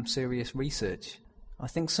some serious research. I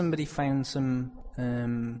think somebody found some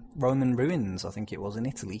Roman ruins, I think it was, in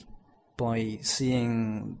Italy, by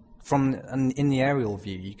seeing in the aerial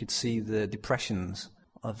view you could see the depressions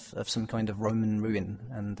of some kind of Roman ruin,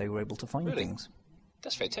 and they were able to find things.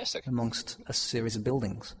 That's fantastic. Amongst a series of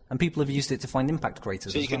buildings. And people have used it to find impact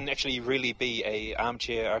craters. So you can actually really be a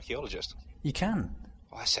armchair archaeologist. You can.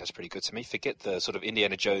 Oh, that sounds pretty good to me. Forget the sort of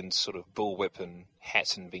Indiana Jones sort of bullwhip and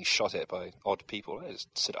hat and being shot at by odd people. I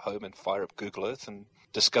just sit at home and fire up Google Earth and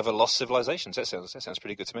discover lost civilizations. That sounds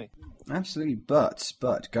pretty good to me. Absolutely, but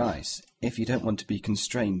guys, if you don't want to be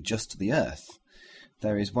constrained just to the Earth,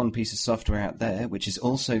 there is one piece of software out there which is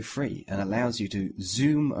also free and allows you to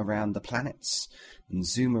zoom around the planets and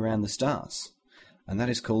zoom around the stars. And that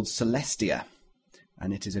is called Celestia.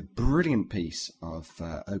 And it is a brilliant piece of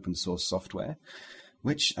open source software,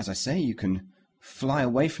 which, as I say, you can fly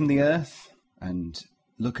away from the Earth and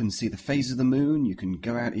look and see the phase of the moon. You can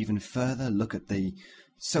go out even further, look at the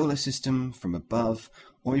solar system from above,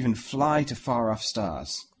 or even fly to far-off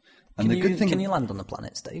stars. And Can you land on the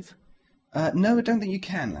planets, Dave? No, I don't think you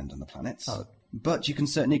can land on the planets. Oh. But you can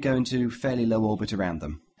certainly go into fairly low orbit around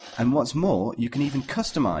them. And what's more, you can even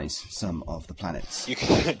customize some of the planets. You can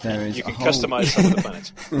customize some of the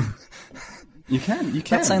planets. You can.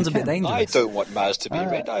 That sounds a bit dangerous. I don't want Mars to be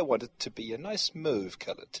red. I want it to be a nice mauve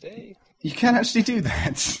colour today. You can actually do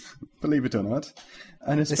that, believe it or not.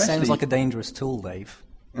 And this sounds like a dangerous tool, Dave.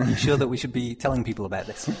 Are you sure that we should be telling people about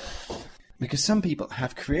this? Because some people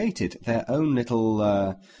have created their own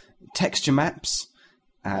little texture maps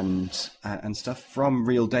and stuff from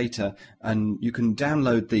real data, and you can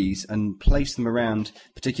download these and place them around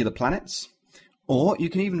particular planets, or you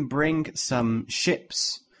can even bring some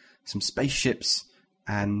ships, some spaceships,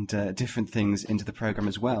 and different things into the program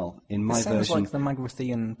as well. In my version, version, sounds like the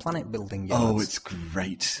Magrathian planet building yards. Oh, it's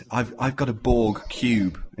great! I've got a Borg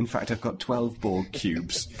cube. In fact, I've got 12 Borg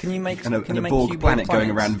cubes. Can you make a Borg planet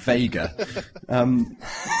going around Vega?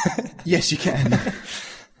 Yes, you can.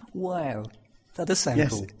 Wow. That does sound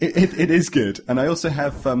cool. It is good. And I also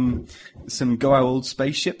have some Goa'uld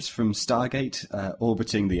spaceships from Stargate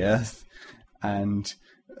orbiting the Earth. And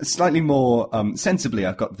slightly more sensibly,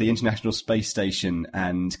 I've got the International Space Station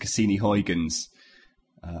and Cassini-Huygens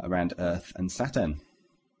around Earth and Saturn.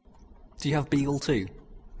 Do you have Beagle 2?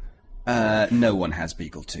 No one has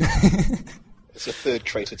Beagle 2. It's a third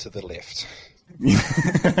crater to the left.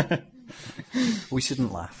 We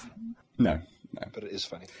shouldn't laugh. No. But it is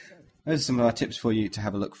funny. Those are some of our tips for you to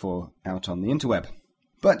have a look for out on the interweb.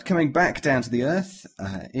 But coming back down to the Earth,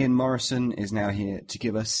 Ian Morrison is now here to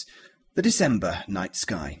give us the December night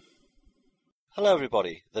sky. Hello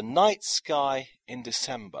everybody, the night sky in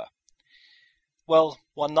December. Well,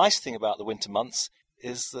 one nice thing about the winter months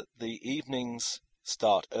is that the evenings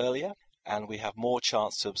start earlier and we have more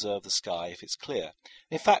chance to observe the sky if it's clear.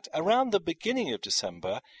 In fact, around the beginning of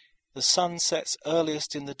December, the sun sets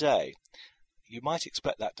earliest in the day. You might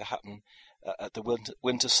expect that to happen at the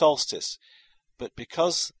winter solstice, but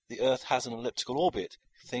because the Earth has an elliptical orbit,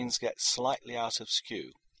 things get slightly out of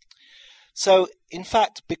skew. So, in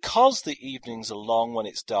fact, because the evenings are long when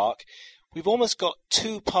it's dark, we've almost got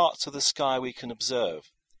two parts of the sky we can observe.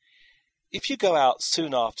 If you go out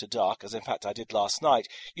soon after dark, as in fact I did last night,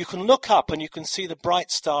 you can look up and you can see the bright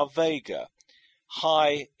star Vega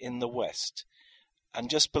high in the west. And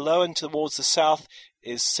just below and towards the south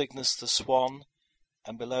is Cygnus the Swan,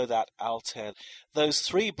 and below that Altair. Those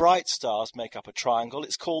three bright stars make up a triangle.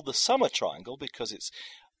 It's called the summer triangle because it's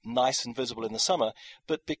nice and visible in the summer,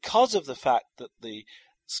 but because of the fact that the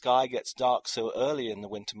sky gets dark so early in the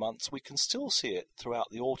winter months, we can still see it throughout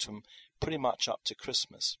the autumn, pretty much up to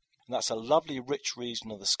Christmas. And that's a lovely rich region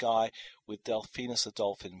of the sky with Delphinus the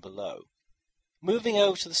dolphin below. Moving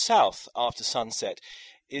over to the south after sunset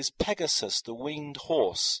is Pegasus the winged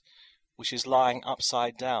horse, which is lying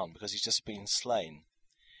upside down because he's just been slain.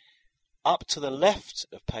 Up to the left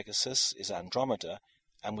of Pegasus is Andromeda,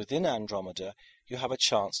 and within Andromeda you have a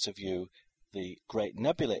chance to view the great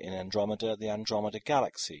nebula in Andromeda, the Andromeda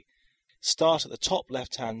Galaxy. Start at the top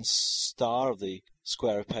left-hand star of the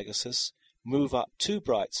square of Pegasus, move up two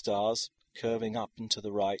bright stars, curving up and to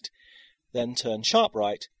the right, then turn sharp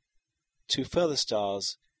right, two further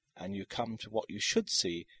stars, and you come to what you should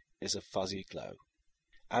see is a fuzzy glow.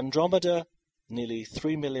 Andromeda, nearly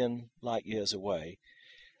 3 million light-years away,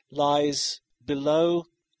 lies below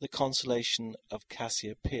the constellation of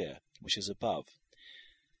Cassiopeia, which is above.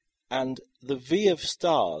 And the V of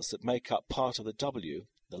stars that make up part of the W,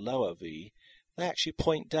 the lower V, they actually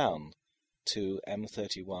point down to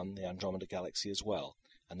M31, the Andromeda Galaxy as well,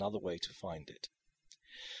 another way to find it.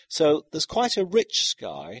 So there's quite a rich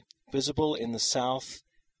sky, visible in the south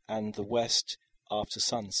and the west after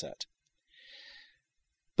sunset.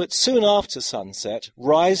 But soon after sunset,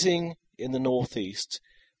 rising in the northeast,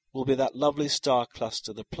 will be that lovely star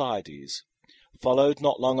cluster, the Pleiades, followed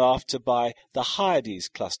not long after by the Hyades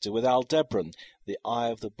cluster with Aldebaran, the Eye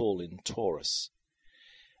of the Bull in Taurus.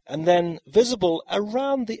 And then visible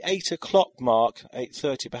around the 8 o'clock mark,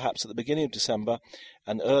 8:30 perhaps at the beginning of December,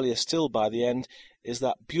 and earlier still by the end, is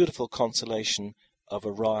that beautiful constellation of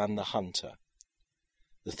Orion the Hunter.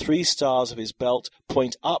 The 3 stars of his belt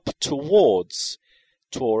point up towards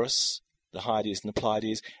Taurus, the Hyades and the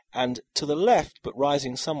Pleiades, and to the left, but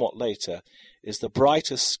rising somewhat later, is the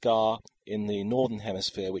brightest star in the northern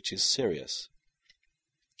hemisphere, which is Sirius.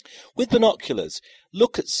 With binoculars,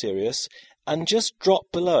 look at Sirius and just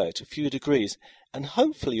drop below it a few degrees, and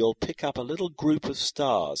hopefully you'll pick up a little group of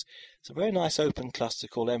stars. It's a very nice open cluster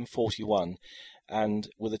called M41, and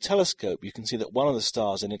with a telescope you can see that one of the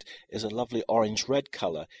stars in it is a lovely orange-red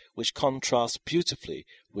colour, which contrasts beautifully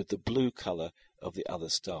with the blue colour of the other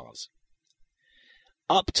stars.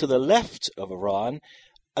 Up to the left of Orion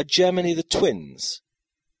are Gemini the twins,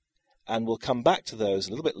 and we'll come back to those a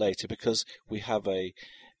little bit later because we have a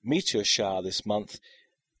meteor shower this month,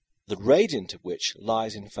 the radiant of which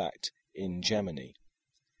lies in fact in Gemini.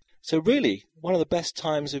 So really one of the best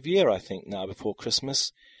times of year, I think, now before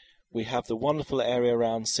Christmas. We have the wonderful area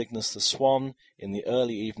around Cygnus the Swan in the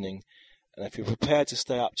early evening, and if you're prepared to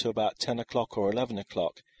stay up to about 10 o'clock or 11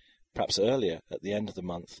 o'clock, perhaps earlier at the end of the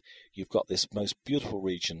month, you've got this most beautiful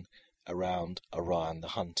region around Orion the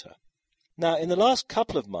Hunter. Now, in the last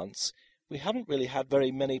couple of months, we haven't really had very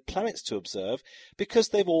many planets to observe because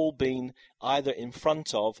they've all been either in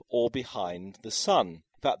front of or behind the Sun.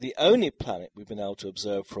 In fact, the only planet we've been able to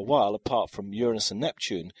observe for a while, apart from Uranus and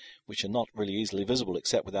Neptune, which are not really easily visible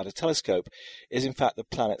except without a telescope, is in fact the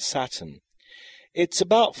planet Saturn. It's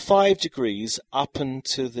about 5 degrees up and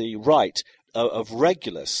to the right of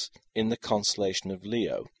Regulus in the constellation of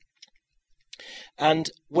Leo.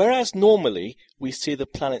 And whereas normally we see the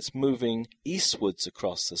planets moving eastwards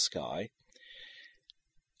across the sky,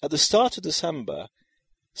 at the start of December,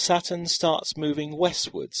 Saturn starts moving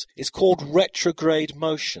westwards. It's called retrograde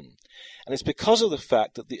motion. And it's because of the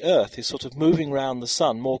fact that the Earth is sort of moving around the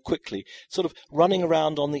Sun more quickly, sort of running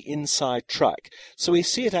around on the inside track. So we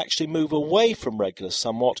see it actually move away from Regulus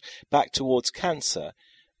somewhat back towards Cancer.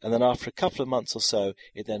 And then after a couple of months or so,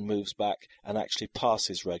 it then moves back and actually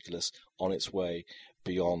passes Regulus on its way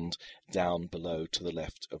beyond, down below to the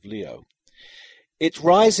left of Leo. It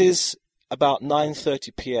rises about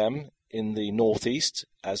 9:30 p.m. in the northeast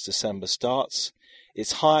as December starts.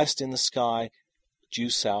 It's highest in the sky due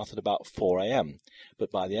south at about 4 a.m. But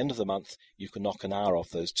by the end of the month, you can knock an hour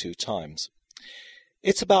off those 2 times.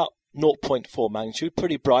 It's about 0.4 magnitude,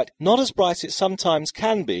 pretty bright. Not as bright as it sometimes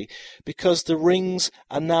can be because the rings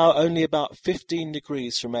are now only about 15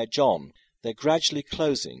 degrees from edge on. They're gradually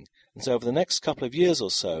closing, and so over the next couple of years or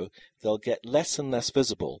so, they'll get less and less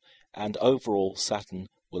visible, and overall Saturn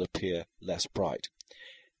will appear less bright.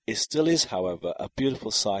 It still is, however, a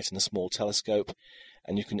beautiful sight in a small telescope,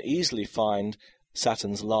 and you can easily find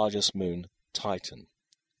Saturn's largest moon, Titan.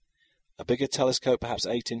 A bigger telescope, perhaps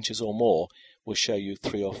 8 inches or more, will show you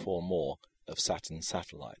 3 or 4 more of Saturn's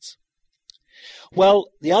satellites. Well,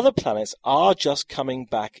 the other planets are just coming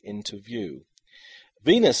back into view.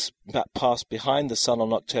 Venus, in fact, passed behind the Sun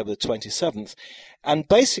on October the 27th, and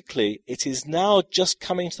basically it is now just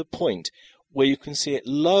coming to the point where you can see it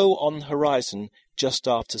low on the horizon just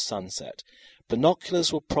after sunset.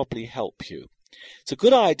 Binoculars will probably help you. It's a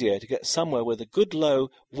good idea to get somewhere with a good low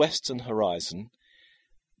western horizon.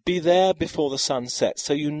 Be there before the sun sets,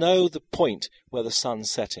 so you know the point where the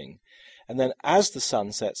sun's setting. And then as the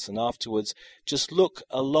sun sets and afterwards, just look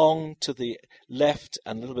along to the left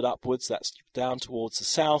and a little bit upwards, that's down towards the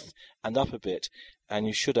south and up a bit, and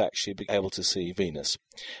you should actually be able to see Venus.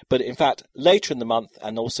 But in fact, later in the month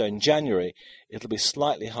and also in January, it'll be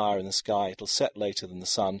slightly higher in the sky, it'll set later than the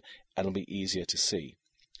sun, and it'll be easier to see.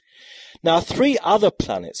 Now, 3 other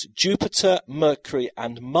planets, Jupiter, Mercury,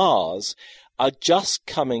 and Mars, are just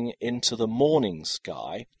coming into the morning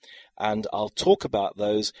sky, and I'll talk about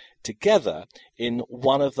those together in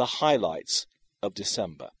one of the highlights of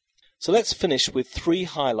December. So let's finish with 3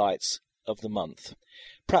 highlights of the month,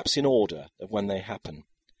 perhaps in order of when they happen.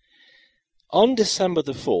 On December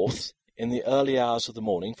the 4th, in the early hours of the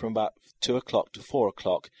morning, from about 2 o'clock to 4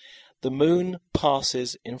 o'clock, the moon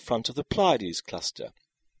passes in front of the Pleiades cluster.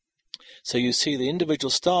 So you see the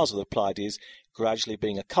individual stars of the Pleiades gradually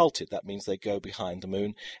being occulted. That means they go behind the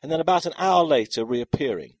moon, and then about an hour later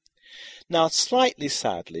reappearing. Now, slightly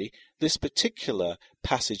sadly, this particular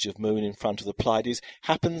passage of moon in front of the Pleiades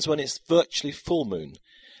happens when it's virtually full moon.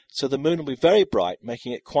 So the moon will be very bright,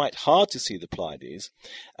 making it quite hard to see the Pleiades.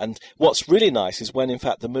 And what's really nice is when, in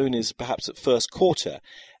fact, the moon is perhaps at first quarter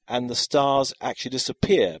and the stars actually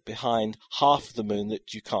disappear behind half of the moon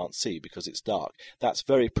that you can't see because it's dark. That's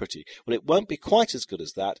very pretty. Well, it won't be quite as good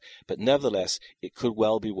as that, but nevertheless, it could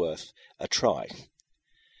well be worth a try.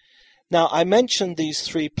 Now, I mentioned these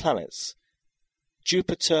 3 planets,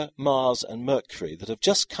 Jupiter, Mars and Mercury, that have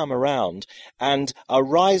just come around and are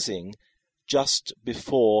rising just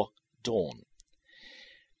before dawn.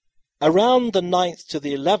 Around the 9th to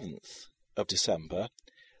the 11th of December,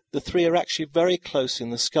 the 3 are actually very close in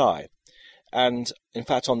the sky. And, in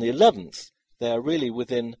fact, on the 11th, they are really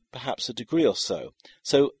within perhaps a degree or so.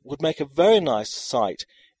 So would make a very nice sight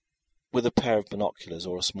with a pair of binoculars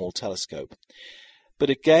or a small telescope. But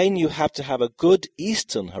again, you have to have a good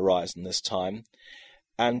eastern horizon this time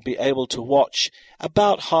and be able to watch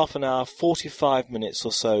about half an hour, 45 minutes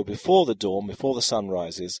or so before the dawn, before the sun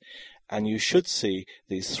rises, and you should see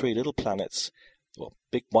these 3 little planets, well,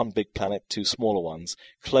 one big planet, 2 smaller ones,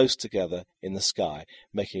 close together in the sky,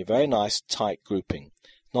 making a very nice tight grouping.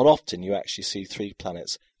 Not often you actually see 3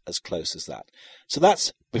 planets as close as that. So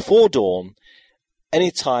that's before dawn,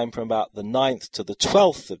 any time from about the 9th to the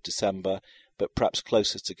 12th of December, but perhaps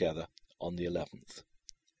closest together on the 11th.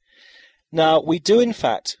 Now, we do in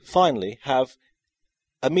fact finally have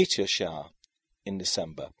a meteor shower in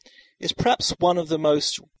December. It's perhaps one of the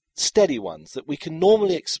most steady ones that we can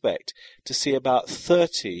normally expect to see about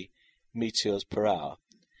 30 meteors per hour.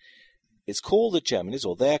 It's called the Geminids,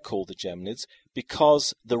 or they're called the Geminids,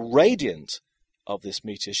 because the radiant of this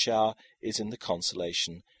meteor shower is in the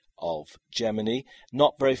constellation of Gemini,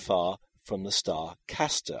 not very far from the star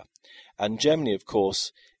Castor. And Gemini, of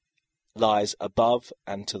course, lies above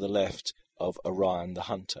and to the left of Orion the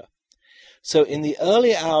Hunter. So in the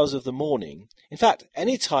early hours of the morning, in fact,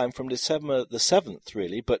 any time from December the 7th,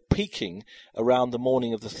 really, but peaking around the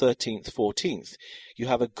morning of the 13th, 14th, you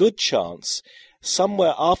have a good chance,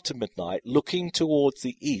 somewhere after midnight, looking towards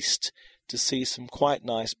the east to see some quite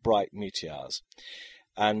nice bright meteors.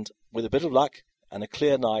 And with a bit of luck and a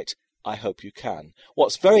clear night, I hope you can.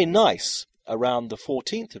 What's very nice around the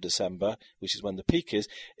 14th of December, which is when the peak is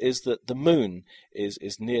that the moon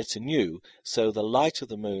is near to new, so the light of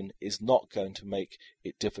the moon is not going to make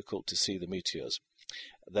it difficult to see the meteors.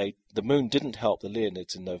 The moon didn't help the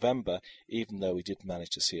Leonids in November, even though we did manage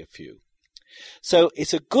to see a few. So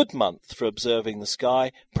it's a good month for observing the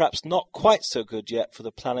sky, perhaps not quite so good yet for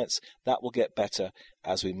the planets. That will get better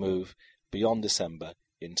as we move beyond December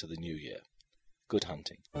into the new year. Good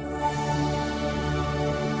hunting.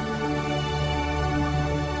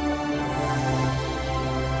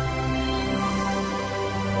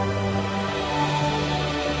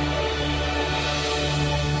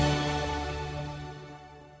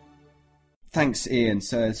 Thanks, Ian.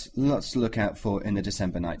 So there's lots to look out for in the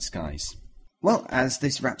December night skies. Well, as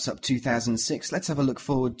this wraps up 2006, let's have a look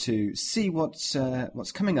forward to see what's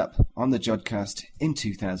coming up on the Jodcast in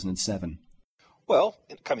 2007. Well,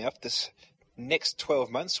 coming up this next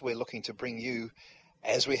 12 months, we're looking to bring you,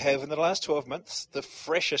 as we have in the last 12 months, the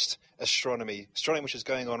freshest astronomy which is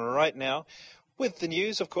going on right now, with the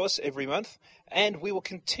news, of course, every month. And we will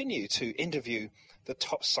continue to interview the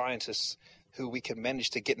top scientists who we can manage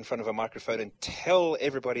to get in front of a microphone and tell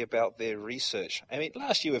everybody about their research. I mean,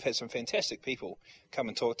 last year we've had some fantastic people come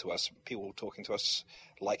and talk to us. People talking to us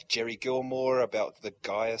like Jerry Gilmore about the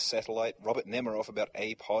Gaia satellite, Robert Nemiroff about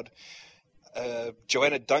APOD,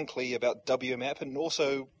 Joanna Dunkley about WMAP, and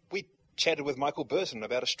also we chatted with Michael Burton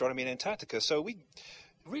about astronomy in Antarctica. So we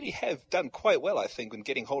really have done quite well, I think, in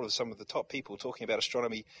getting hold of some of the top people talking about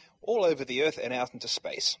astronomy all over the Earth and out into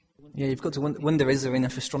space. Yeah, you've got to wonder, is there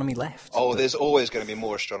enough astronomy left? Oh, there's always going to be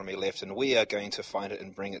more astronomy left, and we are going to find it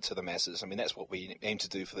and bring it to the masses. I mean, that's what we aim to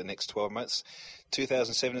do for the next 12 months.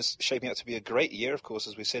 2007 is shaping up to be a great year, of course,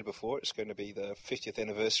 as we said before. It's going to be the 50th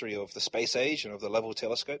anniversary of the space age and of the Lovell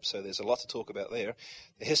telescope, so there's a lot to talk about there.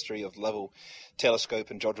 The history of Lovell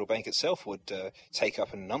telescope and Jodrell Bank itself would take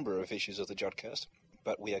up a number of issues of the Jodcast,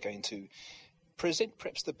 but we are going to present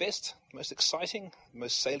perhaps the best, most exciting,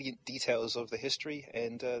 most salient details of the history,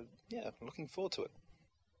 and looking forward to it.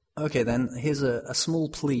 Okay, then, here's a small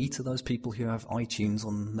plea to those people who have iTunes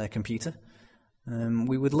on their computer.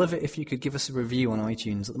 We would love it if you could give us a review on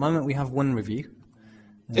iTunes. At the moment, we have one review.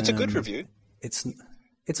 It's a good review.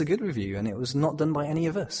 It's a good review, and it was not done by any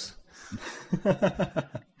of us. Let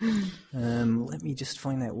me just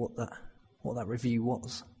find out what that review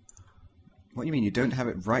was. What do you mean, you don't have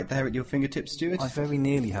it right there at your fingertips, Stuart? I very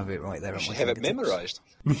nearly have it right there at my fingertips. You have it memorised.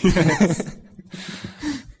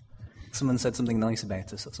 Someone said something nice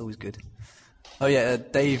about us, that's always good. Oh yeah,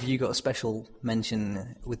 Dave, you got a special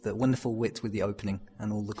mention with the wonderful wit with the opening,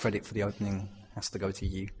 and all the credit for the opening has to go to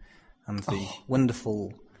you and the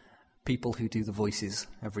wonderful people who do the voices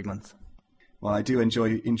every month. Well, I do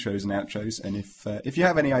enjoy intros and outros, and if you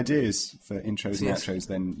have any ideas for intros and outros,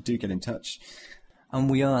 then do get in touch. And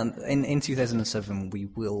we are, in 2007, we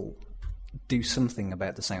will do something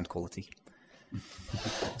about the sound quality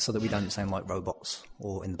so that we don't sound like robots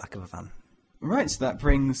or in the back of a van. Right, so that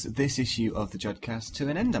brings this issue of the Judcast to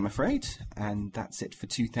an end, I'm afraid. And that's it for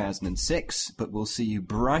 2006, but we'll see you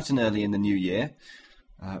bright and early in the new year,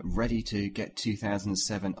 ready to get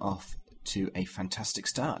 2007 off to a fantastic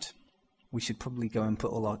start. We should probably go and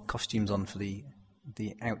put all our costumes on for the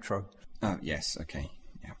outro. Oh, yes, okay.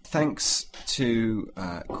 Yeah. Thanks to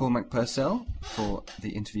Cormac Purcell for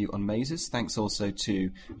the interview on mazes. Thanks also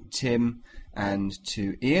to Tim and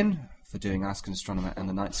to Ian for doing Ask an Astronomer and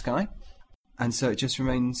the Night Sky. And so it just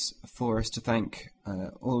remains for us to thank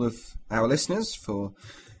all of our listeners for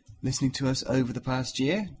listening to us over the past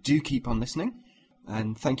year. Do keep on listening.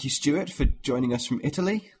 And thank you, Stuart, for joining us from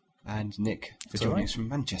Italy. And Nick for joining us from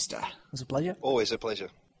Manchester. It was a pleasure. Always a pleasure.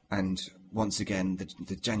 And once again,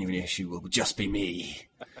 the January issue will just be me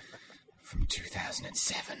from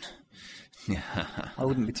 2007. I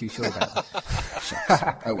wouldn't be too sure about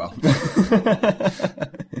that. Oh well.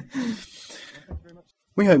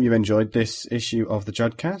 We hope you enjoyed this issue of the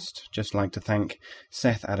Judcast. Just like to thank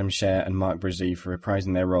Seth Adams-Sher and Mark Brzee for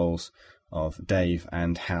reprising their roles of Dave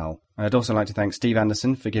and Hal. And I'd also like to thank Steve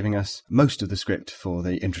Anderson for giving us most of the script for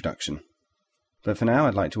the introduction. But for now,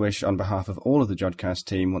 I'd like to wish, on behalf of all of the Jodcast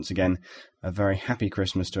team, once again, a very happy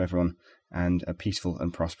Christmas to everyone and a peaceful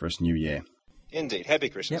and prosperous New Year. Indeed. Happy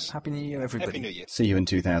Christmas. Yep, Happy New Year, everybody. Happy New Year. See you in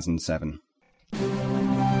 2007.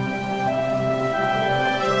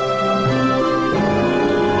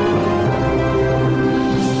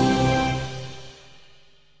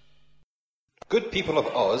 Good people of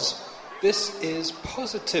Oz, this is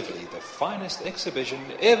positively the finest exhibition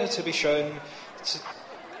ever to be shown.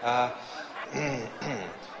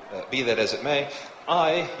 Be that as it may,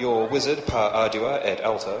 I, your wizard par ardua et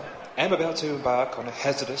alta, am about to embark on a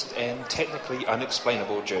hazardous and technically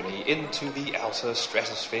unexplainable journey into the outer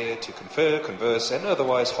stratosphere to confer, converse, and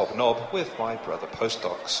otherwise hobnob with my brother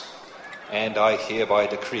postdocs. And I hereby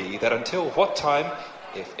decree that until what time,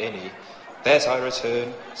 if any, that I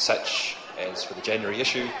return, such as for the January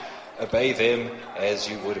issue, obey them as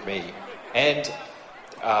you would me. And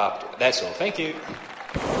that's all. Thank you.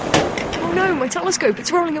 Oh no, my telescope,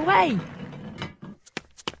 it's rolling away.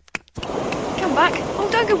 Come back. Oh,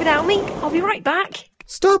 don't go without me. I'll be right back.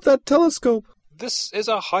 Stop that telescope. This is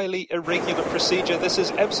a highly irregular procedure. This is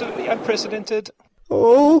absolutely unprecedented.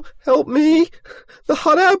 Oh, help me. The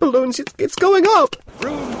hot air balloons, it's going up.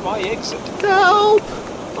 Ruined my exit. Help!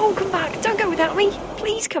 Oh, come back. Don't go without me.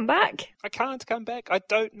 Please come back. I can't come back. I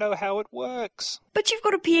don't know how it works. But you've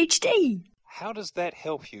got a PhD. How does that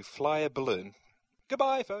help you fly a balloon?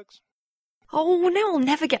 Goodbye, folks. Oh, now I'll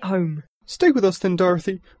never get home. Stay with us then,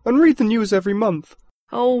 Dorothy, and read the news every month.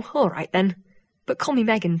 Oh, all right then. But call me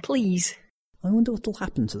Megan, please. I wonder what'll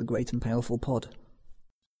happen to the great and powerful pod.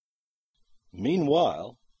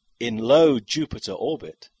 Meanwhile, in low Jupiter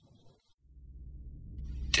orbit...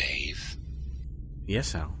 Dave?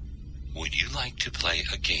 Yes, Al? Would you like to play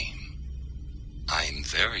a game? I'm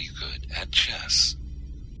very good at chess.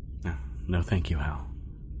 No, thank you, Hal.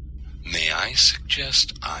 May I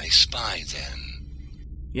suggest I Spy, then?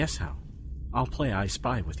 Yes, Hal. I'll play I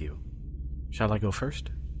Spy with you. Shall I go first?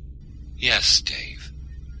 Yes, Dave.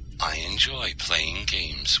 I enjoy playing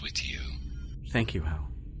games with you. Thank you, Hal.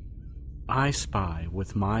 I spy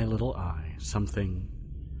with my little eye something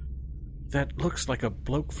that looks like a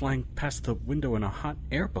bloke flying past the window in a hot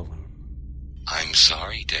air balloon. I'm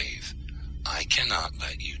sorry, Dave. I cannot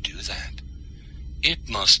let you do that. It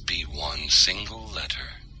must be one single letter.